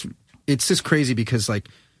just crazy because like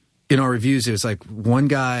in our reviews, it was like one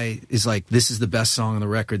guy is like, this is the best song on the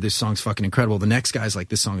record. This song's fucking incredible. The next guy's like,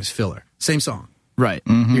 this song is filler. Same song. Right.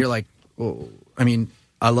 Mm-hmm. You're like, well, I mean,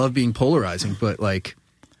 I love being polarizing, but like,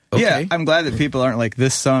 okay. Yeah, I'm glad that people aren't like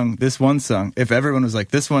this one song. If everyone was like,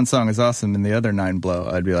 this one song is awesome and the other 9 blow,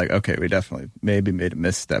 I'd be like, okay, we definitely maybe made a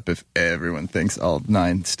misstep if everyone thinks all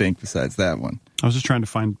 9 stink besides that one. I was just trying to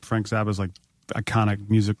find Frank Zappa's like iconic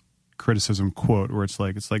music criticism quote where it's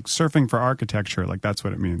like surfing for architecture. Like that's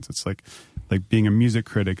what it means. It's like being a music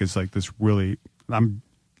critic is like this really, I'm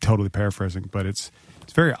totally paraphrasing, but it's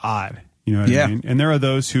very odd. You know what I mean? And there are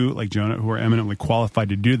those who, like Jonah, who are eminently qualified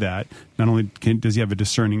to do that. Not only does he have a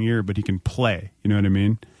discerning ear, but he can play. You know what I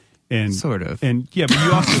mean? And sort of. And yeah, but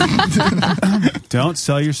you also don't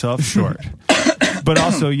sell yourself short. But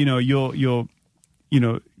also, you'll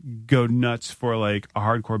go nuts for like a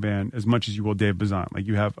hardcore band as much as you will Dave Bazan. Like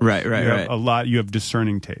you have a lot. You have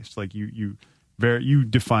discerning taste. Like you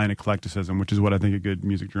define eclecticism, which is what I think a good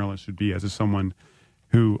music journalist should be. As someone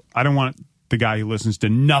who I don't want the guy who listens to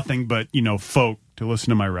nothing but folk to listen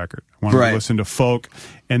to my record. I want to listen to folk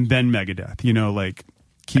and then Megadeth. Like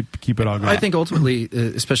keep it all going. I think ultimately,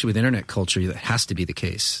 especially with internet culture, that has to be the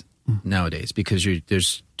case nowadays because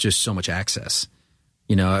there's just so much access.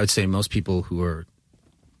 I would say most people who are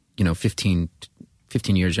 15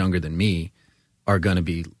 years younger than me are going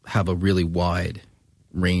to have a really wide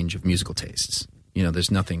range of musical tastes.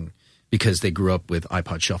 There's nothing because they grew up with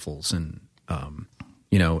iPod shuffles and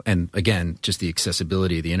and again, just the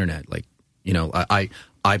accessibility of the internet. Like,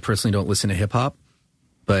 I personally don't listen to hip hop,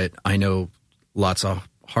 but I know lots of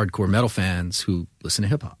hardcore metal fans who listen to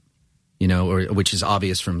hip hop, which is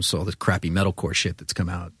obvious from all the crappy metalcore shit that's come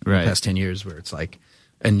out in the past 10 years where it's like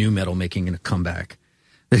a new metal making a comeback.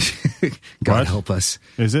 God help us.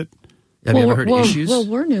 Is it? Have you ever heard of Issues? Well,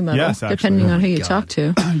 we're new metal, yes, depending on who you talk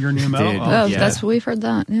to. You're new metal? Dude, that's we've heard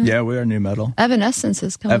that. Yeah, we are new metal. Evanescence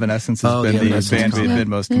has come. Evanescence has been the band we've been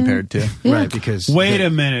most compared to. Yeah. Right, because... Wait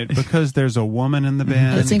a minute, because there's a woman in the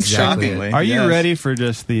band? That's shockingly. Are you ready for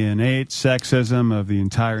just the innate sexism of the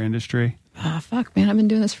entire industry? Fuck, man, I've been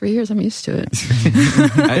doing this for years. I'm used to it.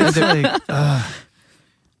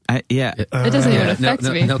 Yeah. It doesn't even affect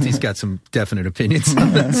me. Nelty's got some definite opinions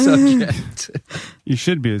on that subject. You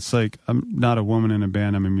should be. It's like, I'm not a woman in a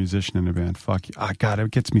band. I'm a musician in a band. Fuck you. Oh, God,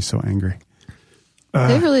 it gets me so angry.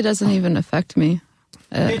 It really doesn't even affect me.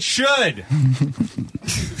 It should.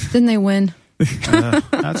 Didn't they win?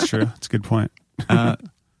 That's true. That's a good point.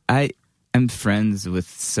 I am friends with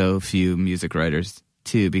so few music writers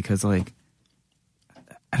too, because like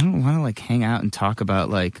I don't want to like hang out and talk about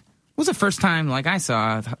like what was the first time like I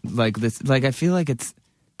saw like this. Like I feel like it's,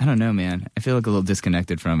 I don't know, man. I feel like a little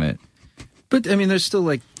disconnected from it. But I mean, there's still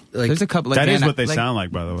like there's a couple. Like that Dan, is what they like, sound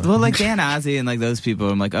like, by the way. Well, like Dan Ozzie and like those people,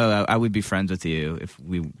 I'm like, oh, I would be friends with you if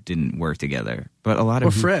we didn't work together. But a lot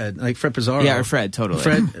of Fred, like Fred Pizarro, yeah, or Fred, totally.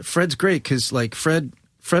 Fred's great because like Fred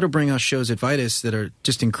will bring us shows at Vitus that are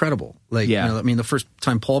just incredible. Like, yeah. You know, I mean, the first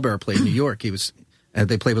time Paul Bearer played in New York,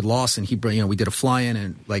 they played with Lawson. We did a fly-in,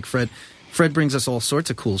 and like Fred brings us all sorts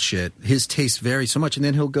of cool shit. His tastes vary so much, and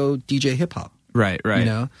then he'll go DJ hip hop. Right. You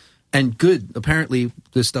know, and good. Apparently,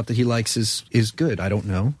 the stuff that he likes is good. I don't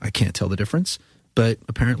know. I can't tell the difference, but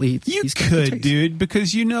apparently he's got good taste. Dude,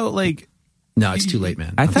 because like. No, it's too late,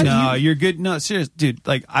 man. I thought you're good. No, serious, dude.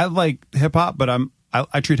 Like I like hip hop, but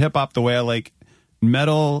I treat hip hop the way I like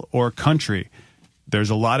metal or country. There's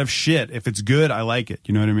a lot of shit. If it's good, I like it.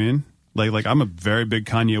 You know what I mean? Like I'm a very big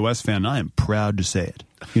Kanye West fan. And I am proud to say it.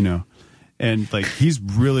 You know, and like he's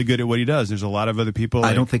really good at what he does. There's a lot of other people.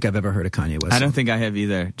 I don't think I've ever heard of Kanye West. I don't think I have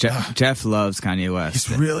either. Jeff loves Kanye West.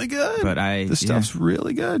 He's really good. But this stuff's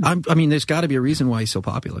really good. I mean, there's got to be a reason why he's so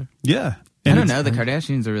popular. Yeah. I don't know. The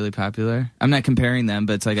Kardashians are really popular. I'm not comparing them,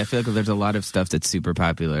 but it's like I feel like there's a lot of stuff that's super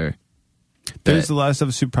popular. There's a lot of stuff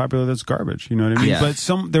that's super popular that's garbage. You know what I mean? Yeah.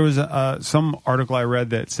 But there was some article I read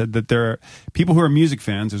that said that there are people who are music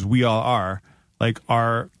fans, as we all are,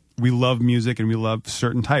 we love music and we love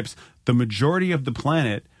certain types. The majority of the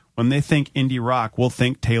planet, when they think indie rock, will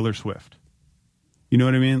think Taylor Swift. You know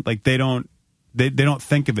what I mean? Like they don't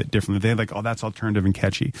think of it differently. They think, oh, that's alternative and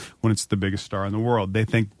catchy when it's the biggest star in the world. They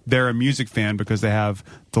think they're a music fan because they have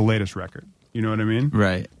the latest record. You know what I mean?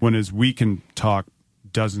 Right. Whereas we can talk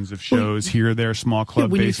dozens of shows here, there, small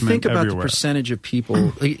club, when basement, you think about everywhere. the percentage of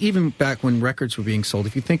people, like, even back when records were being sold,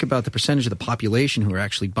 if you think about the percentage of the population who are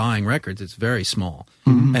actually buying records, it's very small.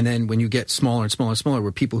 Mm-hmm. And then when you get smaller and smaller and smaller,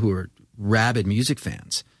 where people who are rabid music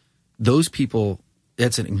fans, those people,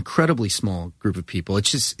 that's an incredibly small group of people.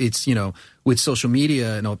 It's you know, with social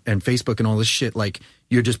media and Facebook and all this shit, like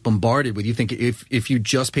you're just bombarded with. You think if you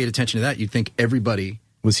just paid attention to that, you'd think everybody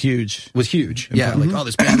was huge. Yeah, like, oh,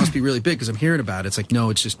 this band must be really big because I'm hearing about it. It's like,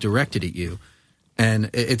 no, it's just directed at you, and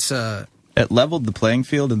it's it leveled the playing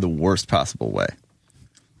field in the worst possible way.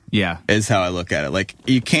 Yeah, is how I look at it. Like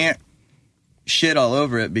you can't shit all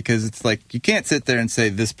over it because it's like you can't sit there and say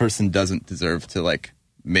this person doesn't deserve to like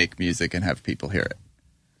make music and have people hear it.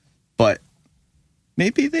 But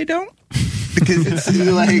maybe they don't, because it's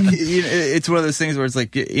like, you know, it's one of those things where it's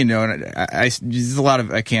like, you know, and there's a lot of,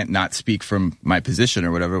 I can't not speak from my position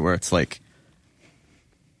or whatever, where it's like,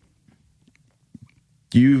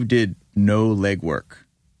 you did no legwork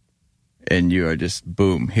and you are just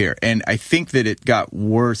boom here. And I think that it got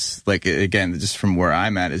worse, like, again, just from where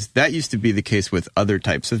I'm at, is that used to be the case with other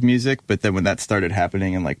types of music. But then when that started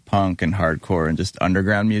happening in like punk and hardcore and just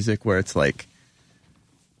underground music, where it's like,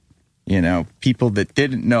 you know, people that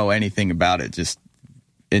didn't know anything about it just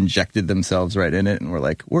injected themselves right in it and were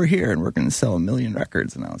like, we're here and we're going to sell 1 million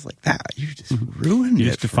records. And I was like, you just ruined it. You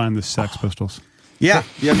just defined the Sex Pistols. Yeah.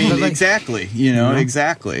 I mean, exactly. You know,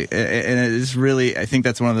 exactly. And it is really, I think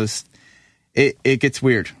that's one of those, it gets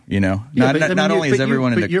weird, you know. Yeah, not only is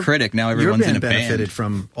everyone in a critic, now everyone's in a band. Benefited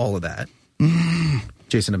from all of that.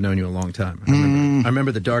 Jason, I've known you a long time. I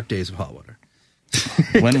remember the dark days of Hot Water.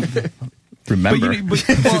 Remember, you've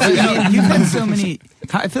had so many.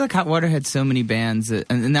 I feel like Hot Water had so many bands,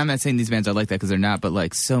 and I'm not saying these bands are like that because they're not, but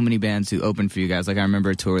like so many bands who opened for you guys. Like I remember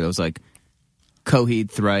a tour that was like Coheed,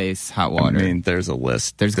 Thrice, Hot Water. I mean, there's a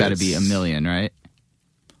list. There's got to be 1 million, right?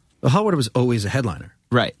 Well, Hot Water was always a headliner,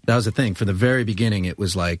 right? That was the thing. From the very beginning, it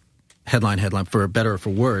was like headline, for better or for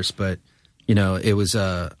worse. But you know, it was.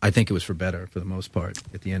 I think it was for better for the most part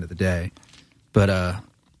at the end of the day. But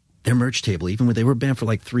their merch table, even when they were banned for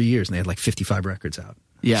like 3 years and they had like 55 records out.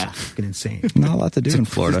 Yeah. It's fucking insane. Not a lot to do in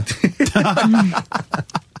Florida.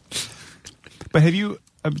 But have you,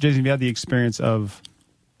 Jason, have you had the experience of,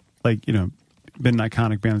 like, you know, been an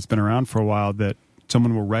iconic band that's been around for a while, that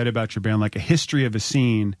someone will write about your band, like a history of a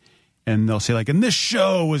scene, and they'll say, like, and this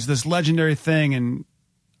show was this legendary thing, and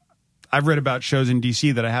I've read about shows in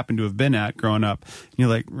D.C. that I happened to have been at growing up, and you're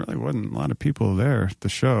like, really wasn't a lot of people there at the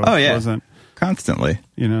show. Oh, yeah. It wasn't constantly,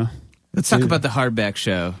 you know. Let's talk about the Hardback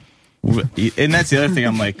show. And that's the other thing.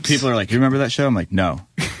 I'm like, people are like, you remember that show? I'm like, no.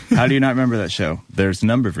 How do you not remember that show? There's a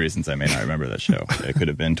number of reasons I may not remember that show. It could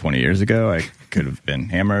have been 20 years ago. I could have been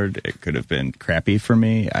hammered. It could have been crappy for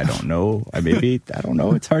me. I don't know. I don't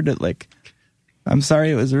know. It's hard to like, I'm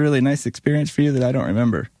sorry. It was a really nice experience for you that I don't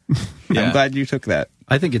remember. Yeah. I'm glad you took that.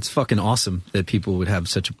 I think it's fucking awesome that people would have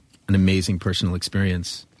such an amazing personal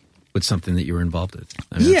experience with something that you were involved with.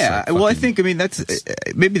 I mean, yeah, well, I think,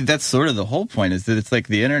 maybe that's sort of the whole point, is that it's like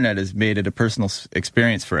the internet has made it a personal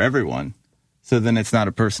experience for everyone. So then it's not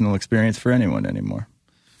a personal experience for anyone anymore.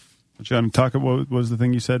 John, what was the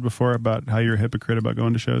thing you said before about how you're a hypocrite about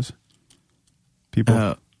going to shows?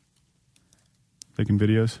 People taking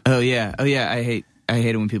videos? Oh yeah. I hate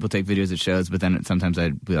it when people take videos at shows, but then sometimes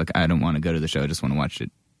I'd be like, I don't want to go to the show. I just want to watch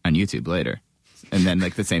it on YouTube later. And then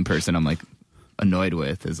like the same person I'm like annoyed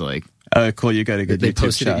with is like, oh, cool, you got a good they YouTube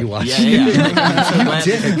posted shot. It, you watched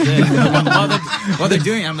While they're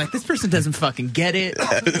doing it, I'm like, this person doesn't fucking get it.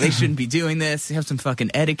 They shouldn't be doing this. Have some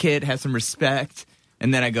fucking etiquette, have some respect.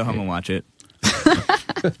 And then I go home and watch it.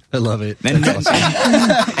 I love it. And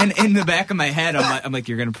in the back of my head, I'm like,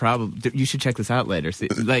 you're gonna you should check this out later. See,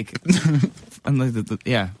 like, I'm like,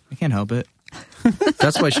 yeah, I can't help it.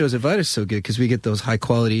 That's why Shows Invite is so good, because we get those high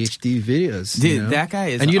quality HD videos. Dude, you know? that guy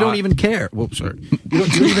is, and you don't even care. Whoops, sorry. You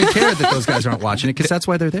don't even care that those guys aren't watching it, because that's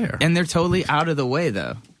why they're there. And they're totally out of the way,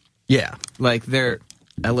 though. Yeah, like they're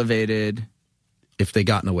elevated. If they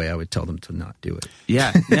got in the way, I would tell them to not do it.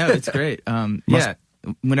 Yeah, no, it's great. Yeah.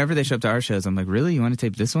 Whenever they show up to our shows, I'm like, really? You want to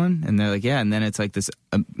tape this one? And they're like, yeah. And then it's like this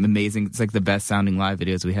amazing, it's like the best sounding live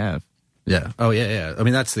videos we have. Yeah. Oh, yeah. I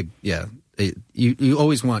mean, that's you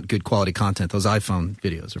always want good quality content. Those iPhone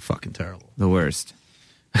videos are fucking terrible. The worst.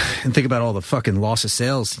 And think about all the fucking loss of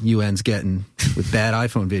sales UN's getting with bad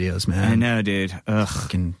iPhone videos, man. I know, dude. Ugh.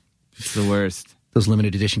 Fucking, it's the worst. Those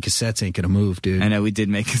limited edition cassettes ain't gonna move, dude. I know, we did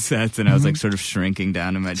make cassettes, and I was like sort of shrinking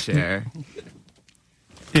down in my chair.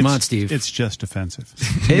 Come on, Steve. It's just offensive.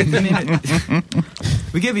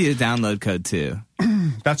 We give you a download code, too.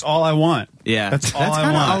 That's all I want. Yeah. That's all I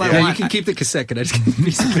want. All I want. want. You can keep the cassette. I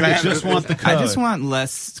just want the code. I just want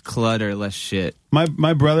less clutter, less shit.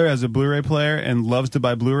 My brother has a Blu-ray player and loves to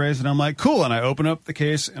buy Blu-rays, and I'm like, cool. And I open up the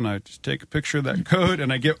case, and I just take a picture of that code,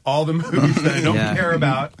 and I get all the movies that I don't care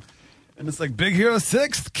about. And it's like, Big Hero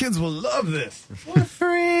 6, the kids will love this. For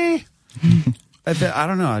free. I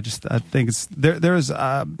don't know. I think it's there's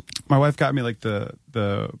my wife got me like the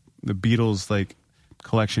Beatles like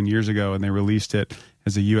collection years ago, and they released it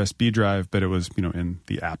as a USB drive, but it was in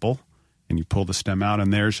the Apple, and you pull the stem out,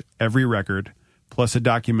 and there's every record plus a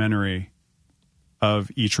documentary of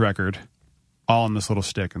each record all on this little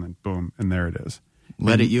stick, and then boom, and there it is.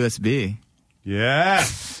 Let it USB.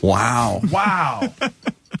 Yes. Wow.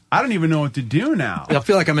 I don't even know what to do now. I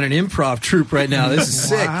feel like I'm in an improv troupe right now. This is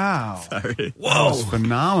sick. Wow. Sorry. Whoa. That was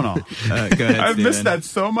phenomenal. Go ahead, I've Steven. missed that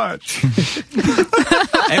so much.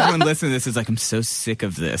 Everyone listening to this is like, I'm so sick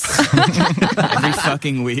of this. Every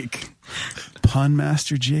fucking week. Pun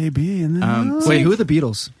Master JB. And then wait, who are the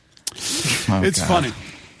Beatles? It's funny.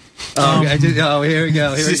 Here we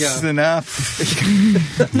go. This is enough.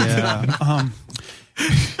 Yeah.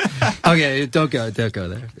 Okay, don't go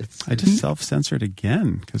there. I just self-censored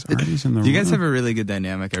again because Artie's in the room. You guys have a really good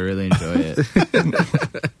dynamic. I really enjoy it.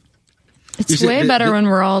 It's way better when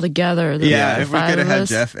we're all together. Yeah, if we could have had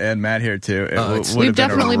Jeff and Matt here too, we've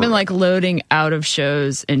definitely been like loading out of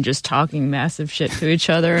shows and just talking massive shit to each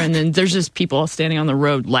other, and then there's just people standing on the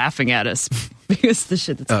road laughing at us because the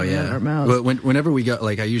shit that's coming out of our mouths. Well, whenever we go,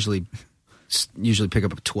 like I usually pick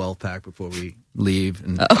up a 12-pack before we leave,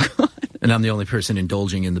 and and I'm the only person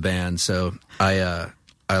indulging in the band, so I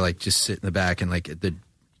like just sit in the back and like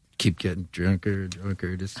keep getting drunker,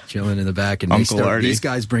 just chilling in the back, and these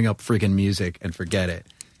guys bring up freaking music and forget it.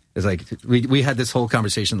 It's like we had this whole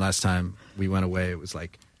conversation last time we went away. It was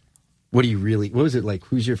like, what was it like?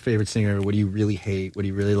 Who's your favorite singer? What do you really hate? What do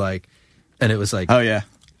you really like? And it was like, oh yeah.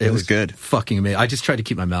 It was good. Fucking amazing. I just tried to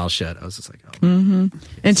keep my mouth shut. I was just like,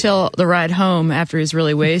 Until the ride home after he's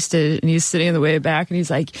really wasted and he's sitting in the way back and he's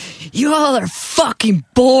like, you all are fucking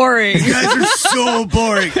boring. You guys are so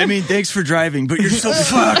boring. I mean, thanks for driving, but you're so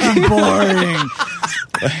fucking boring.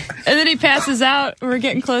 And then he passes out. We're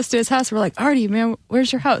getting close to his house. We're like, Artie, man,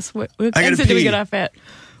 where's your house? What exit do we get off at?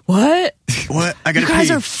 What? I gotta pee. You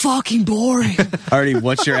guys are fucking boring. Artie,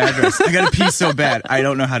 what's your address? I gotta pee so bad. I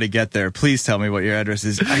don't know how to get there. Please tell me what your address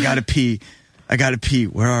is. I gotta pee.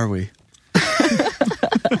 Where are we?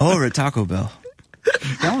 We're at Taco Bell.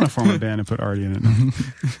 I want to form a band and put Artie in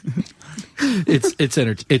it.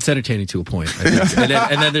 It's entertaining to a point. I think.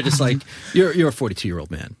 And then they're just like, you're a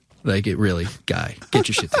 42-year-old man. Like, it really, guy, get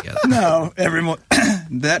your shit together. No, everyone.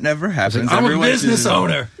 that never happens. I'm a business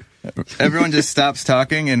owner. Everyone just stops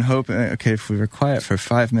talking and hope. Okay, if we were quiet for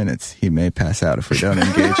 5 minutes, he may pass out if we don't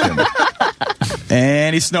engage him.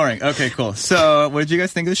 And he's snoring. Okay, cool. So, what did you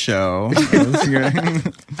guys think of the show?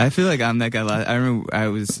 I feel like I'm that guy. I remember I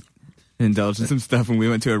was indulged in some stuff when we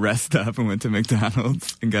went to a rest stop and went to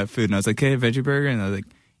McDonald's and got food. And I was like, hey, a veggie burger? And I was like,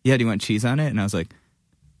 yeah, do you want cheese on it? And I was like,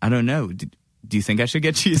 I don't know. Do you think I should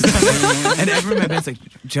get cheese on it? And everyone in my band's like,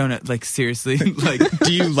 Jonah, like, seriously? Like,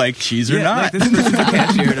 do you like cheese or not? Like, this person's a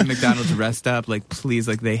cashier at a McDonald's rest stop. Like, please,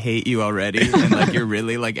 like, they hate you already. And, like, you're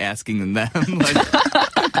really, like, asking them. Like,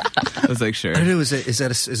 I was like, sure. I don't know, is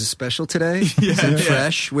it special today? Yeah, is it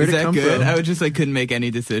fresh? Where'd it come good? from? I would just, like, couldn't make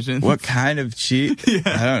any decisions. What kind of cheese? Yeah.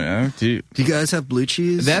 I don't know. Do you guys have blue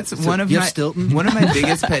cheese? That's one of my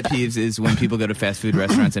biggest pet peeves is when people go to fast food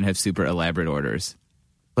restaurants and have super elaborate orders.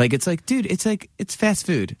 Like, it's like, dude, it's fast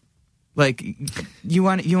food. Like, you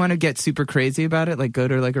want to get super crazy about it? Like, go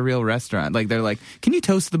to, like, a real restaurant. Like, they're like, can you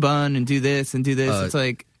toast the bun and do this and do this? It's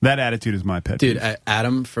like... That attitude is my pet peeve. Dude,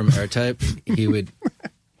 Adam from Airtype,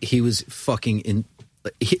 he was fucking...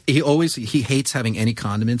 He hates having any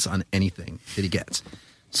condiments on anything that he gets.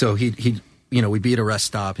 So we'd be at a rest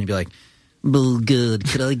stop and he'd be like, well, good,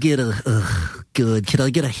 could I get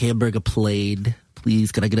a hamburger plain,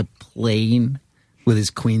 please? Could I get a plain? With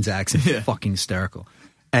his Queen's accent, fucking hysterical.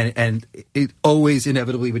 And it always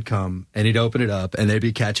inevitably would come, and he'd open it up, and there'd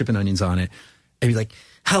be ketchup and onions on it. And he'd be like,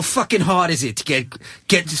 how fucking hard is it to get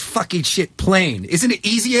this fucking shit plain? Isn't it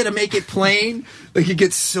easier to make it plain? Like, he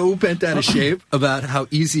gets so bent out of shape about how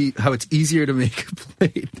it's easier to make it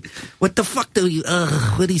plain. What the fuck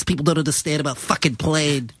what these people don't understand about fucking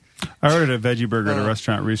plain? I ordered a veggie burger at a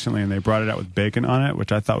restaurant recently, and they brought it out with bacon on it,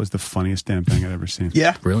 which I thought was the funniest damn thing I'd ever seen.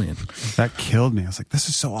 Yeah. Brilliant. That killed me. I was like, this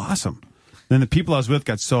is so awesome. Then the people I was with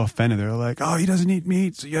got so offended. They were like, oh, he doesn't eat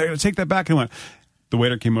meat, so you gotta take that back. And the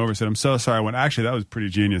waiter came over and said, I'm so sorry. I went, actually, that was pretty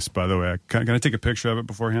genius, by the way. Can I take a picture of it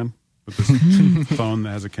beforehand? With this phone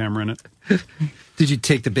that has a camera in it. Did you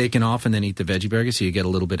take the bacon off and then eat the veggie burger so you get a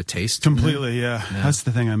little bit of taste? Completely, yeah. That's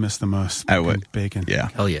the thing I miss the most. I would. Bacon. Yeah.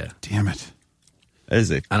 Hell yeah. Damn it. Is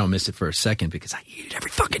it? I don't miss it for a second because I eat it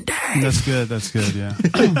every fucking day. That's good, yeah.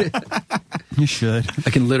 You should.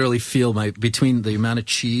 I can literally feel between the amount of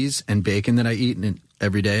cheese and bacon that I eat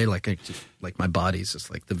every day, like my body's just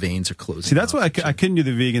like the veins are closing. See, that's why I couldn't do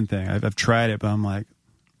the vegan thing. I've tried it, but I'm like,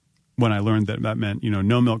 when I learned that meant,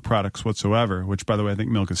 no milk products whatsoever, which, by the way, I think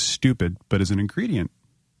milk is stupid, but as an ingredient,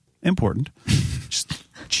 important. Just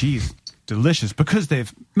cheese. Delicious because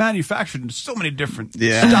they've manufactured in so many different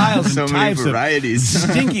styles and so types many varieties.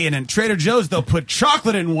 Of stinky, and in Trader Joe's they'll put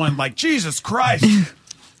chocolate in one. Like, Jesus Christ!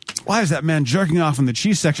 Why is that man jerking off in the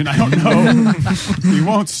cheese section? I don't know. He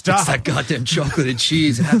won't stop. It's that goddamn chocolate and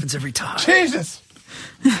cheese. It happens every time. Jesus!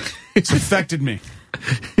 It's affected me.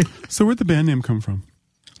 So where'd the band name come from?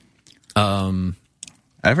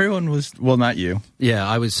 Everyone was, well, not you. Yeah,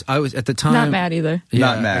 I was at the time. Not Matt either. Yeah,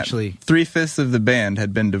 not Matt. Actually, 3/5 of the band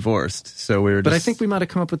had been divorced, so we were. But I think we might have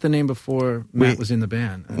come up with the name before Matt was in the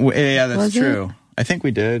band. Yeah, that's Was true. it? I think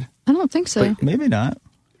we did. I don't think so. But maybe not.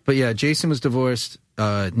 But yeah, Jason was divorced,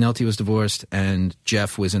 Nelty was divorced, and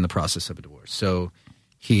Jeff was in the process of a divorce. So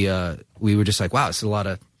we were just like, wow, it's a lot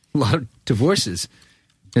of divorces.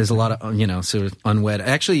 There's a lot of sort of unwed.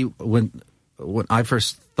 Actually, when I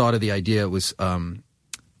first thought of the idea, it was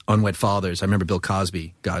unwed fathers. I remember Bill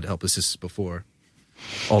Cosby. God help us, this is before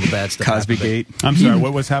all the bad stuff. Cosby Gate. I'm sorry,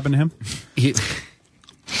 what was happened to him?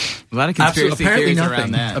 A lot of conspiracy theories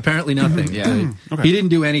around that. Apparently nothing. Yeah. Okay. He didn't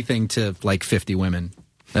do anything to like 50 women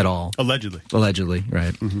at all. Allegedly,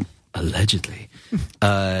 right? Mm-hmm. Allegedly.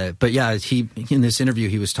 But yeah, he in this interview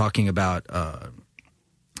he was talking about I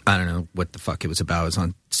don't know what the fuck it was about. It was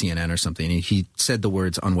on CNN or something. And he said the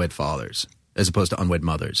words unwed fathers as opposed to unwed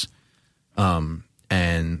mothers.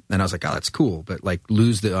 And I was like, oh, that's cool, but like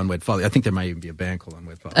lose the unwed father. I think there might even be a band called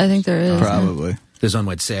Unwed Fathers. I think there is. Probably. There's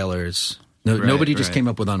unwed sailors. Nobody just came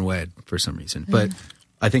up with unwed for some reason. But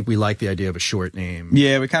I think we like the idea of a short name.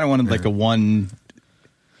 Yeah, we kind of wanted like a one,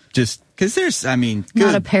 just because there's, I mean, good.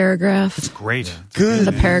 Not a paragraph. it's great. Good.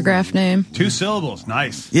 A paragraph name. 2 syllables,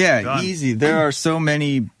 nice. Yeah, Done. easy. There are so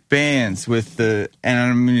many bands with the, and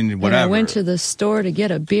I mean, whatever. And I went to the store to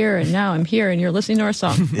get a beer, and now I'm here, and you're listening to our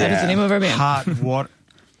song. That is the name of our band. Hot water.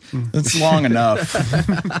 That's long enough.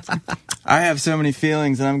 I have so many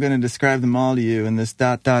feelings, and I'm going to describe them all to you in this ...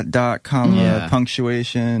 comma,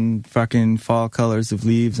 punctuation, fucking fall colors of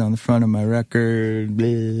leaves on the front of my record,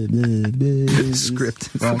 blah, blah, blah. Script.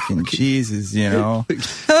 Fucking Jesus,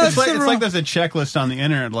 It's like there's a checklist on the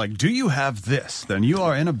internet, like, do you have this? Then you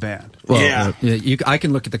are in a band. Well, I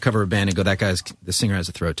can look at the cover of a band and go, the singer has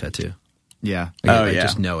a throat tattoo. Yeah. I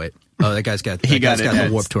just know it. Oh, that guy's got the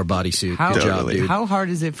Warped Tour bodysuit. Good job, dude. How hard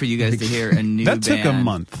is it for you guys to hear a new that band? Took a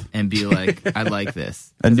month. And be like, I like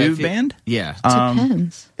this. A new band? Yeah.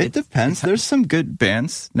 Depends. It depends. There's some good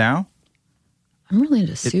bands now. I'm really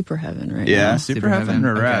into Super Heaven right now. Yeah, Super Heaven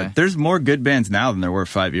are rad. Okay. There's more good bands now than there were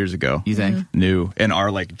 5 years ago. You think? New and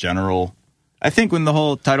are like general. I think when the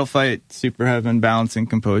whole Title Fight, Super Heaven, Balancing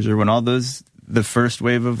Composure, when all those, the first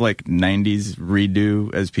wave of like 90s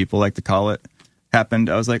redo, as people like to call it, happened,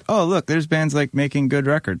 I was like, oh, look, there's bands like making good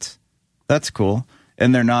records. That's cool.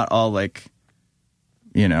 And they're not all like,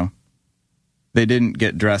 you know, they didn't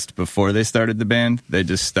get dressed before they started the band. They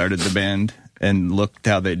just started the band and looked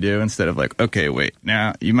how they do instead of like, okay, wait,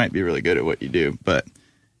 now you might be really good at what you do, but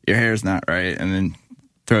your hair's not right. And then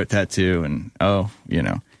throat tattoo and, you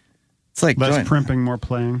know, it's like less primping, more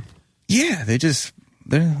playing. Yeah, I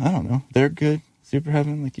don't know. They're good. Super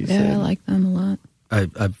Heaven, like you said. Yeah, I like them a lot.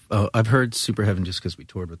 I've heard Super Heaven just because we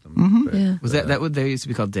toured with them. Mm-hmm. But, Yeah. Was that what they used to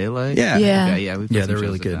be called? Daylight? Yeah. Yeah. Okay, yeah, they're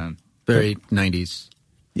really good. Very 90s.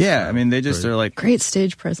 Yeah, I mean, they just are like... Great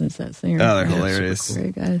stage presence, that singer. Oh, they're hilarious. Super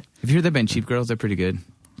Very good. If you heard the band Cheap Girls, they're pretty good.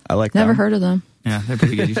 I like Never them. heard of them. Yeah, they're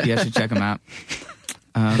pretty good. You should check them out.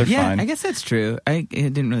 They're fine. I guess that's true. I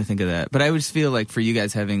didn't really think of that. But I would just feel like for you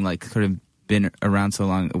guys having like sort of been around so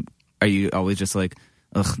long, are you always just like,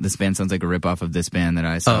 ugh, this band sounds like a ripoff of this band that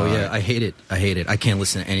I saw? Oh, yeah, I hate it. I can't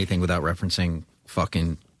listen to anything without referencing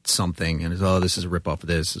fucking something. And it's, this is a ripoff of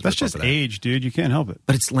this. That's just age, dude. You can't help it.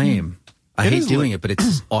 But it's lame. I hate doing it, but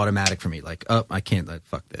it's automatic for me. Like, I can't,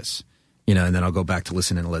 fuck this. You know, and then I'll go back to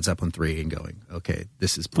listening to Led Zeppelin 3 and going, okay,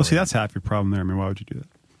 this is... Well, see, that's half your problem there. I mean, why would you do that?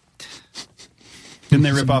 Didn't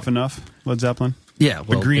they rip off enough, Led Zeppelin? Yeah,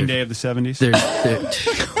 well... The Green Day of the 70s?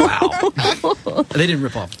 Wow. They didn't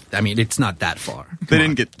rip off... I mean, it's not that far. They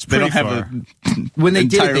didn't get... They don't have a when they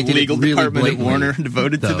entire did it, they did legal it really department at blatantly, Warner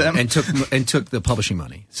devoted to them. And took the publishing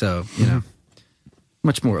money. So, you know,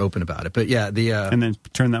 much more open about it. But yeah, and then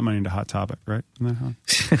turn that money into Hot Topic, right? Isn't that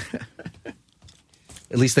how?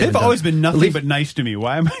 At least they've always been nothing but nice to me.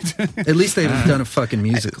 Why am I doing At least they've done a fucking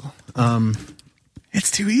musical.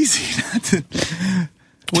 It's too easy not to...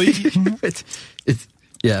 Well, it's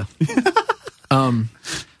yeah.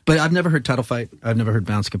 But I've never heard Title Fight. I've never heard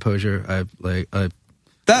Bounce Composure.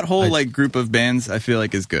 That whole group of bands, I feel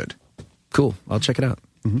like, is good. Cool. I'll check it out.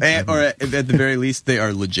 Mm-hmm. Or at the very least, they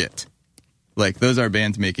are legit. Like, those are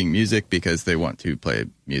bands making music because they want to play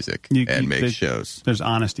music and make shows. There's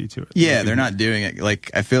honesty to it. Yeah, they're not doing it.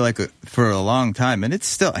 Like, I feel like for a long time, and it's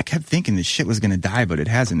still, I kept thinking this shit was going to die, but it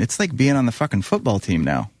hasn't. It's like being on the fucking football team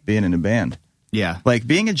now, being in a band. Yeah. Like,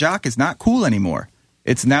 being a jock is not cool anymore.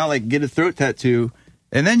 It's now like, get a throat tattoo,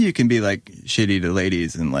 and then you can be like shitty to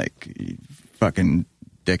ladies and like fucking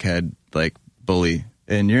dickhead, like bully,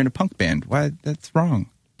 and you're in a punk band. Why? That's wrong.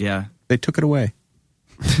 Yeah. They took it away.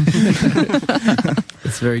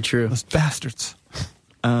 It's very true. Those bastards.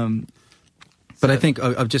 But I think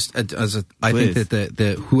I think that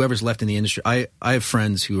the whoever's left in the industry, I have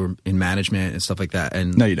friends who are in management and stuff like that.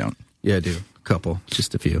 And no, you don't. Yeah, I do. A couple,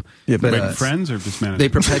 just a few. Yeah, but friends or just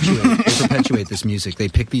management? They perpetuate this music. They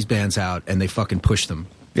pick these bands out and they fucking push them.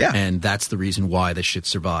 Yeah, and that's the reason why this shit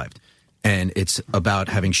survived. And it's about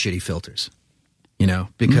having shitty filters, you know,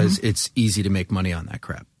 because it's easy to make money on that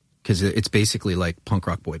crap. Because it's basically like punk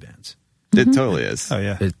rock boy bands. It totally is. Oh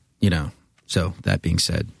yeah. You know. So that being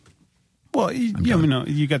said. Well,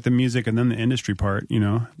 you got the music and then the industry part, you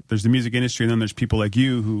know. There's the music industry and then there's people like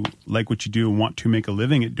you who like what you do and want to make a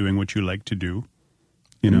living at doing what you like to do.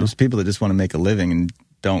 You know, there's people that just want to make a living and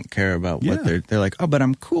don't care about what they're like, oh, but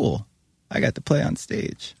I'm cool. I got to play on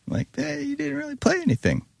stage. I'm like, hey, you didn't really play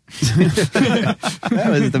anything. That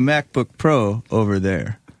was the MacBook Pro over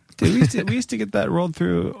there. Dude, we used to get that rolled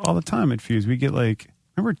through all the time at Fuse. We get like,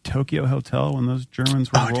 remember Tokyo Hotel when those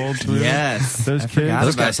Germans were rolled through? Yes. Those kids.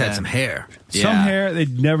 Those guys had some hair. Some hair.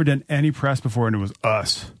 They'd never done any press before, and it was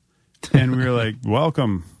us. And we were like,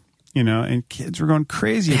 welcome. You know, and kids were going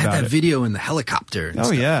crazy about it. They had that video in the helicopter. And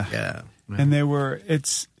stuff. Yeah. Yeah. And they were,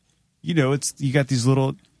 you got these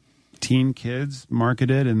little teen kids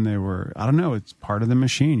marketed, and they were, I don't know, it's part of the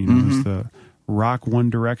machine. You know, it's the rock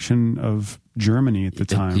One Direction of Germany at the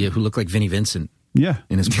time. Yeah, who looked like Vinnie Vincent. Yeah.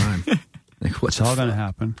 In his prime. Like, what's all going to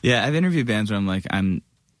happen? Yeah, I've interviewed bands where I'm like, I'm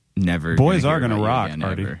never. Boys are going to rock,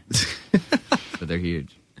 Artie. But they're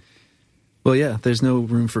huge. Well, yeah, there's no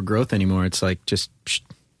room for growth anymore. It's like just,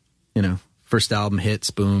 you know, first album hits,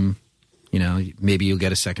 boom. You know, maybe you'll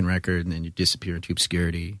get a second record and then you disappear into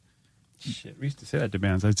obscurity. Shit, we used to say that to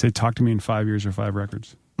bands. I'd say, talk to me in 5 years or 5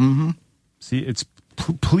 records. Mm-hmm. See, it's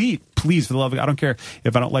please, for the love of God, I don't care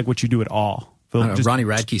if I don't like what you do at all. Just Ronnie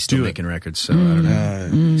Radke's still do it. making records, so I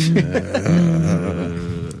don't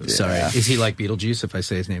know. Sorry. Is he like Beetlejuice if I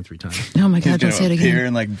say his name 3 times? Oh my He's God, don't gonna say it appear again.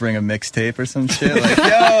 and like bring a mixtape or some shit. Like, yo,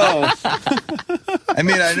 I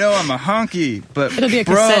mean, I know I'm a honky, but It'll be a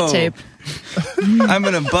bro, cassette tape. I'm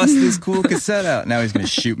gonna bust this cool cassette out. Now he's gonna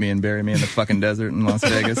shoot me and bury me in the fucking desert in Las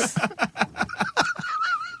Vegas.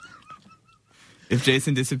 If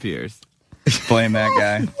Jason disappears. Blame that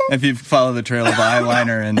guy. If you follow the trail of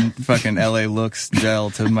eyeliner and fucking LA Looks gel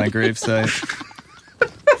to my gravesite.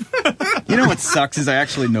 You know what sucks is I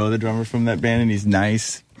actually know the drummer from that band and he's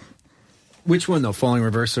nice. Which one though? Falling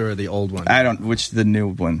Reverser or the old one? The new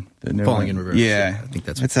one. The new Falling one. in Reverse. Yeah. I think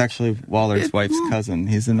that's It's actually Waller's wife's cousin.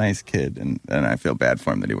 He's a nice kid and I feel bad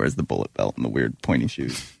for him that he wears the bullet belt and the weird pointy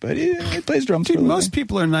shoes. But he plays drums Dude, for a living. most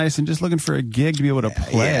people are nice and just looking for a gig to be able to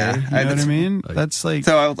play. yeah. You know what I mean? That's like...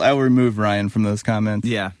 So I'll remove Ryan from those comments.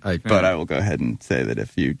 Yeah. But I will go ahead and say that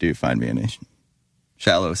if you do find me in a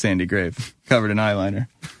shallow sandy grave covered in eyeliner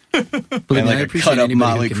Believe and me, like I a appreciate cut-up anybody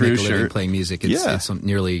Motley who can make Crue a living shirt. playing music. It's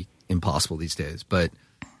nearly impossible these days, but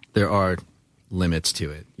there are limits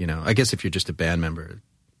to it. You know, I guess if you're just a band member,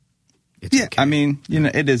 it's okay. I mean, you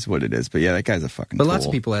know, it is what it is. But yeah, that guy's a fucking But lots of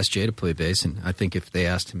tool. people ask Jay to play bass, and I think if they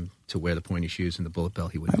asked him to wear the pointy shoes and the bullet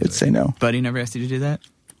belt, he wouldn't. I would say no. Buddy never asked you to do that?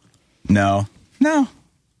 No.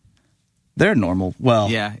 They're normal. Well,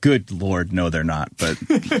 Yeah. good Lord, no, they're not. But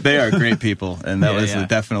they are great people. And that was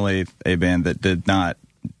definitely a band that did not,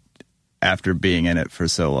 after being in it for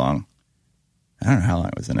so long, I don't know how long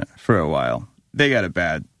I was in it, for a while, they got a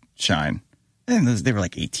bad shine. And they were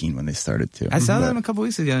like 18 when they started too. I saw them a couple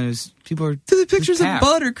weeks ago and it was, people were... The pictures of tapped.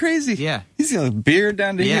 Bud are crazy. Yeah. He's got a beard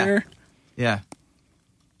down to here. Yeah.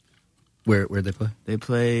 Where'd they play? They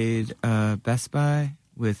played Best Buy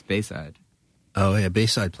with Bayside. Oh yeah,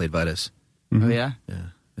 Bayside played Vitus. Oh, yeah? Yeah,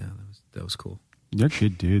 that was cool. They're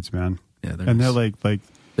good dudes, man. Yeah, and they're like they're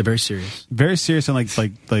very serious, and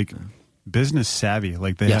like business savvy.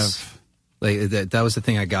 Like they have. Like that was the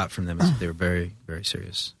thing I got from them. Is they were very, very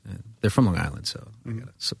serious. And they're from Long Island, so I got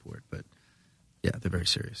to support. But yeah, they're very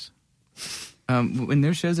serious. When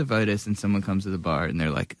there's shows at Vitus and someone comes to the bar and they're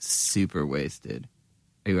like super wasted,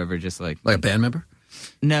 are you ever just like a band member?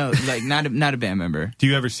 No, like not a band member. Do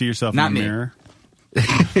you ever see yourself Not in the me. mirror?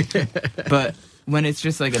 But when it's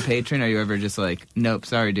just like a patron, are you ever just like, nope,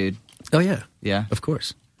 sorry, dude? Oh yeah, Yeah. of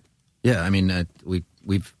course. Yeah, I mean we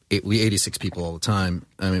 86 people all the time.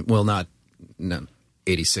 I mean, well, not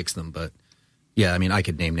 86 them, but yeah, I mean I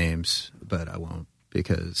could name names, but I won't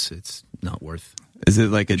because it's not worth. Is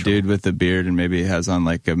it like a dude with a beard and maybe he has on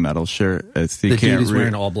like a metal shirt? The dude is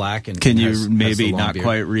wearing all black and can has you the maybe long not beard.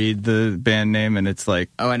 quite read the band name and it's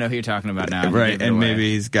like Oh, I know who you're talking about now. right, Give it and away.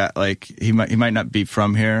 maybe he's got like he might not be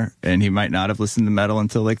from here and he might not have listened to metal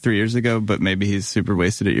until like 3 years ago, but maybe he's super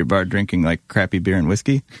wasted at your bar drinking like crappy beer and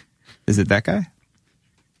whiskey. Is it that guy?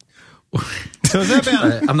 So is that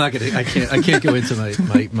band? I'm not gonna. I can't go into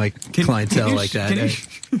my clientele like that.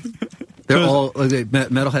 They're all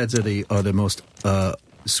metalheads are the most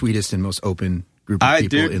sweetest and most open group of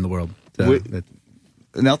people in the world.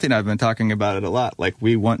 Nelty and I have been talking about it a lot. Like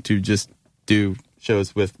we want to just do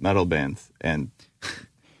shows with metal bands, and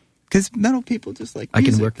because metal people just like I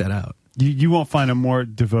music. can work that out. You won't find a more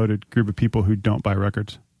devoted group of people who don't buy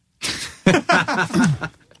records.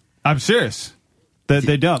 I'm serious.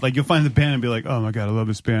 They don't. Like you'll find the band and be like, oh my God, I love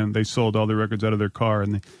this band. They sold all their records out of their car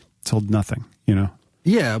and they sold nothing, you know?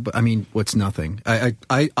 Yeah, but I mean, what's nothing? I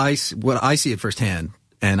what I see it firsthand,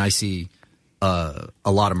 and I see a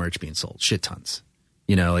lot of merch being sold, shit tons.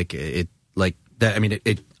 You know, like it like that. I mean,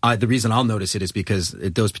 the reason I'll notice it is because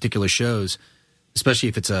at those particular shows, especially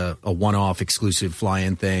if it's a one-off exclusive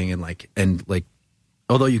fly-in thing, and like,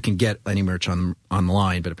 although you can get any merch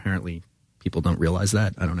online, but apparently people don't realize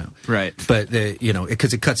that. I don't know. Right. But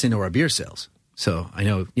because it cuts into our beer sales, so I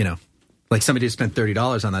know like somebody who spent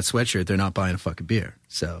 $30 on that sweatshirt, they're not buying a fucking beer.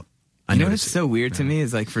 So I know notice what's so weird to me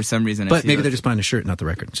is like for some reason, but maybe they're just buying a shirt, not the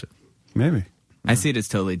record. So. Maybe. I see it as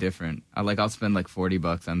totally different. I'll spend like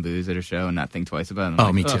 $40 on booze at a show and not think twice about it. Oh,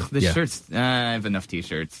 like, me too. This Yeah. shirt's. I have enough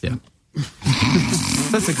T-shirts. Yeah.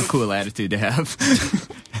 That's like a cool attitude to have.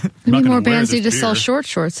 Maybe more wear bands this need to sell beer. short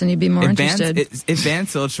shorts and you'd be more interested. If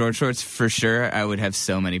bands sold short shorts, for sure, I would have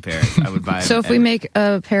so many pairs. I would buy. So if we make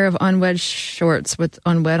a pair of unwed shorts with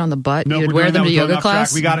unwed on the butt, No, you'd we're wear doing them that. to We're going yoga off track.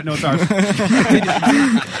 class? We got it. No, it's ours.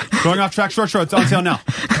 Going off track, short shorts on sale now.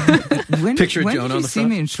 Picture when Joan did on you the see front.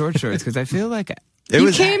 me in short shorts? Because I feel like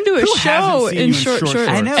You came to a Who show hasn't seen you in in short short shorts. shorts?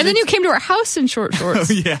 I know. And then you came to our house in short shorts.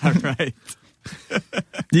 yeah, right.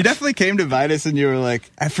 You definitely came to Vitus and you were like,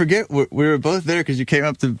 I forget, we were both there because you came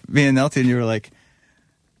up to me and Nelty and you were like,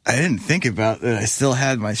 I didn't think about that. I still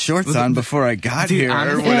had my shorts on before I got here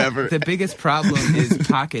honestly, or whatever. The biggest problem is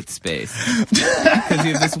pocket space. Because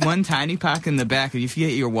you have this one tiny pocket in the back, and if you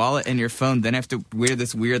get your wallet and your phone, then I have to wear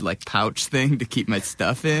this weird like pouch thing to keep my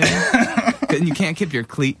stuff in. And you can't keep your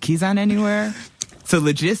keys on anywhere. So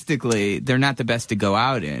logistically, they're not the best to go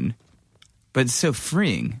out in. But it's so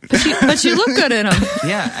freeing. But you look good in them.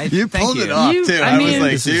 Yeah, you pulled it off too. I was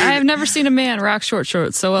like, dude. I have never seen a man rock short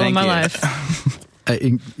shorts so well in my life.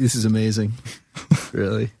 This is amazing.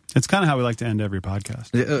 Really. It's kind of how we like to end every podcast.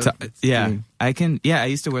 I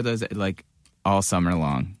used to wear those like all summer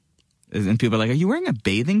long. And people are like, are you wearing a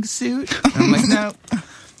bathing suit? And I'm like, no.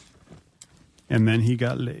 And then he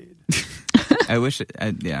got laid. I wish.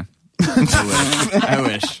 I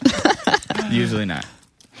wish. Usually not.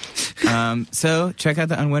 So check out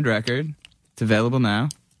the Unwed record. It's available now.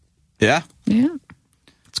 Yeah.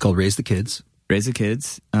 It's called Raise the Kids. Raise the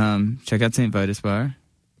Kids. Check out St. Vitus Bar.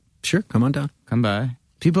 Sure, come on down. Come by.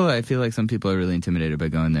 I feel like some people are really intimidated by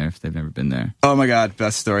going there if they've never been there. Oh my God,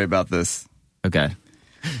 best story about this. Okay.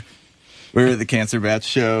 We were at the Cancer Bats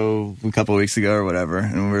show a couple of weeks ago or whatever,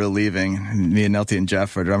 and we were leaving. And me and Nelty and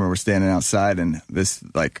Jeff, our drummer, were standing outside, and this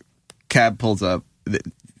like cab pulls up.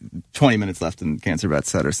 20 minutes left in Cancer Bats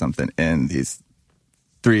set or something, and these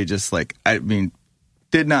three just like, I mean,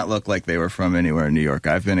 did not look like they were from anywhere in New York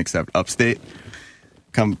I've been except upstate.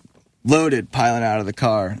 Come loaded, piling out of the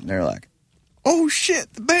car, and they're like, "Oh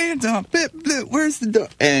shit, the band's on! Where's the door?"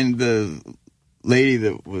 And the lady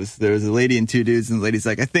there was a lady and two dudes, and the lady's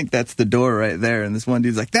like, "I think that's the door right there." And this one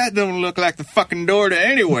dude's like, "That don't look like the fucking door to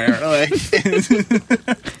anywhere." Like.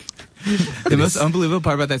 The most unbelievable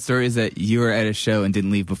part about that story is that you were at a show and didn't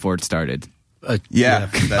leave before it started. Yeah,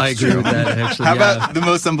 I agree with that. Actually, how about the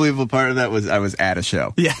most unbelievable part of that was I was at a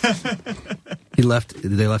show. Yeah, They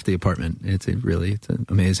left the apartment. It's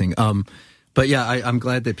amazing. But yeah, I'm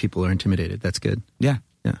glad that people are intimidated. That's good. Yeah.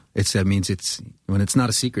 That means when it's not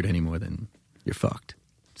a secret anymore, then you're fucked.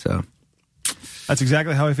 So that's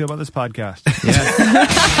exactly how I feel about this podcast. Yeah.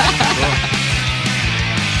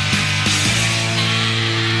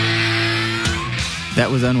 That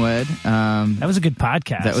was Unwed. That was a good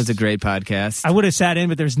podcast. That was a great podcast. I would have sat in,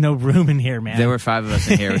 but there's no room in here, man. There were 5 of us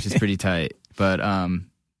in here, which is pretty tight. But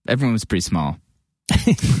everyone was pretty small.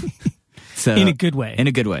 So in a good way. In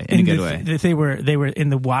a good way. They were in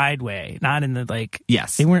the wide way, not in the like.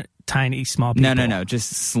 Yes. They weren't tiny, small people. No.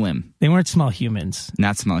 Just slim. They weren't small humans.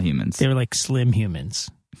 Not small humans. They were like slim humans.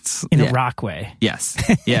 In a rock way. Yes.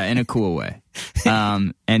 Yeah, in a cool way.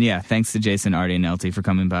 And yeah, thanks to Jason, Artie, and Nelty for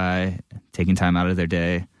coming by, taking time out of their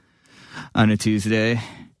day on a Tuesday.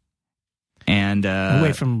 And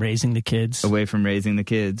away from raising the kids. Away from raising the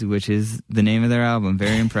kids, which is the name of their album.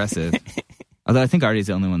 Very impressive. Although I think Artie's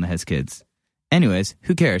the only one that has kids. Anyways,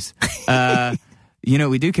 who cares? You know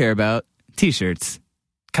what we do care about? T-shirts.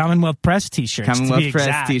 Commonwealth Press T-shirts. Commonwealth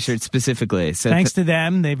Press T-shirts specifically. So thanks to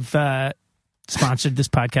them, they've sponsored this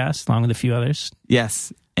podcast along with a few others.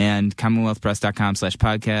 Yes. And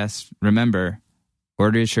CommonwealthPress.com/podcast. Remember,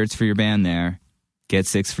 order your shirts for your band there. Get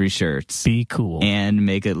 6 free shirts. Be cool. And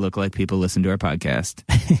make it look like people listen to our podcast.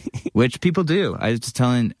 Which people do. I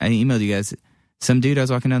emailed you guys. Some dude, I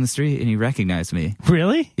was walking down the street and he recognized me.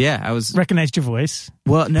 Really? Yeah. Recognized your voice?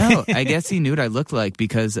 Well, no. I guess he knew what I looked like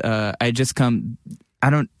because I just come...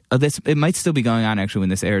 it might still be going on actually when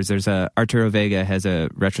this airs. There's Arturo Vega has a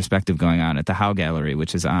retrospective going on at the Howe Gallery,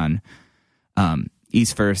 which is on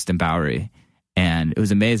East First and Bowery, and it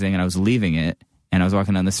was amazing. And I was leaving it, and I was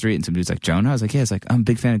walking down the street, and some dude's like, "Jonah," I was like, "Yeah." He's like, "I'm a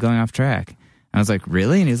big fan of Going Off Track." And I was like,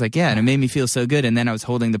 "Really?" And he was like, "Yeah." And it made me feel so good. And then I was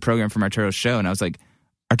holding the program from Arturo's show, and I was like,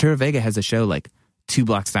 "Arturo Vega has a show like 2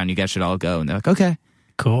 blocks down. You guys should all go." And they're like, "Okay,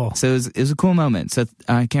 cool." So it was a cool moment. So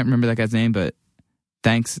I can't remember that guy's name, but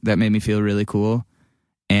thanks. That made me feel really cool.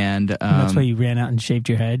 And that's why you ran out and shaved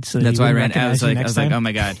your head. So that's why I ran. I was like, "Oh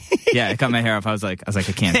my god!" Yeah, I cut my hair off. I was like, I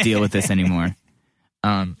can't deal with this anymore.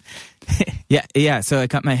 Yeah. So I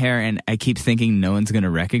cut my hair, and I keep thinking no one's gonna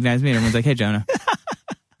recognize me. And everyone's like, "Hey, Jonah."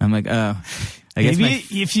 I'm like, "Oh, I guess."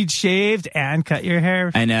 Maybe if you'd shaved and cut your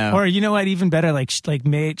hair, I know. Or you know what? Even better, like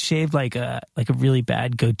shaved like a really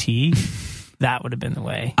bad goatee. That would have been the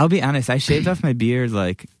way. I'll be honest. I shaved off my beard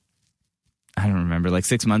I don't remember,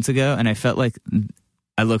 6 months ago, and I felt like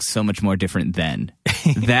I looked so much more different then.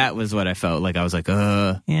 That was what I felt like. I was like,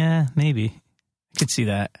 yeah, maybe. I could see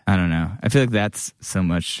that. I don't know. I feel like that's so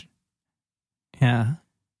much. Yeah,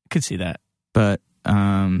 I could see that. But,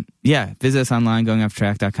 yeah, visit us online,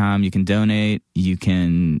 goingofftrack.com. You can donate. You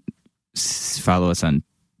can follow us on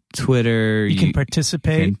Twitter. You can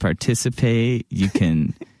participate. You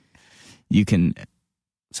can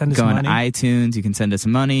Send us go money. on iTunes. You can send us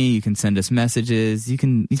money. You can send us messages. You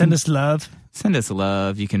can send us love. Send us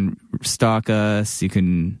love. You can stalk us. You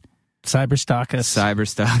can cyber stalk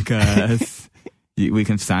us. We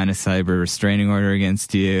can sign a cyber restraining order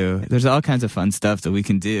against you. There's all kinds of fun stuff that we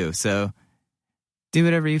can do. So do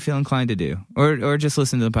whatever you feel inclined to do, or just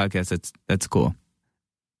listen to the podcast. That's cool,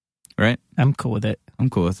 right? I'm cool with it. I'm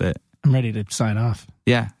cool with it. I'm ready to sign off.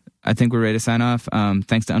 Yeah, I think we're ready to sign off.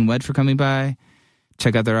 Thanks to Unwed for coming by.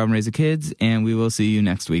 Check out their album Raise the Kids, and we will see you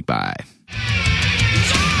next week. Bye.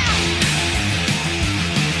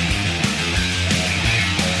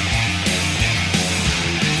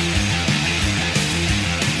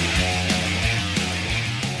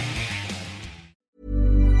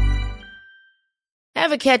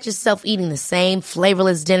 Ever catch yourself eating the same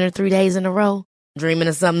flavorless dinner 3 days in a row? Dreaming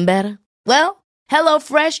of something better? Well,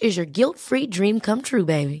 HelloFresh is your guilt-free dream come true,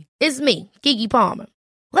 baby. It's me, Keke Palmer.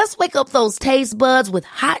 Let's wake up those taste buds with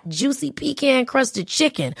hot, juicy pecan-crusted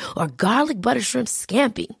chicken or garlic butter shrimp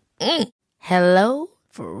scampi. Hello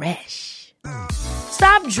Fresh.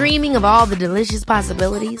 Stop dreaming of all the delicious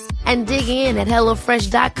possibilities and dig in at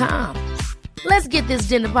HelloFresh.com. Let's get this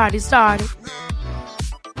dinner party started.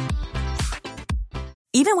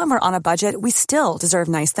 Even when we're on a budget, we still deserve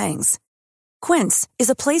nice things. Quince is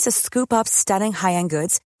a place to scoop up stunning high-end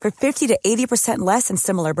goods for 50 to 80% less than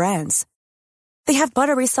similar brands. They have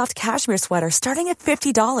buttery soft cashmere sweaters starting at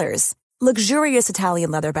 $50, luxurious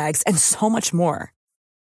Italian leather bags, and so much more.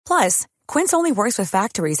 Plus, Quince only works with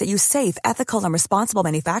factories that use safe, ethical, and responsible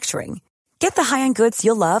manufacturing. Get the high-end goods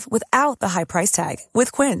you'll love without the high price tag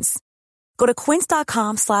with Quince. Go to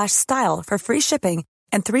quince.com/style for free shipping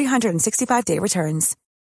and 365-day returns.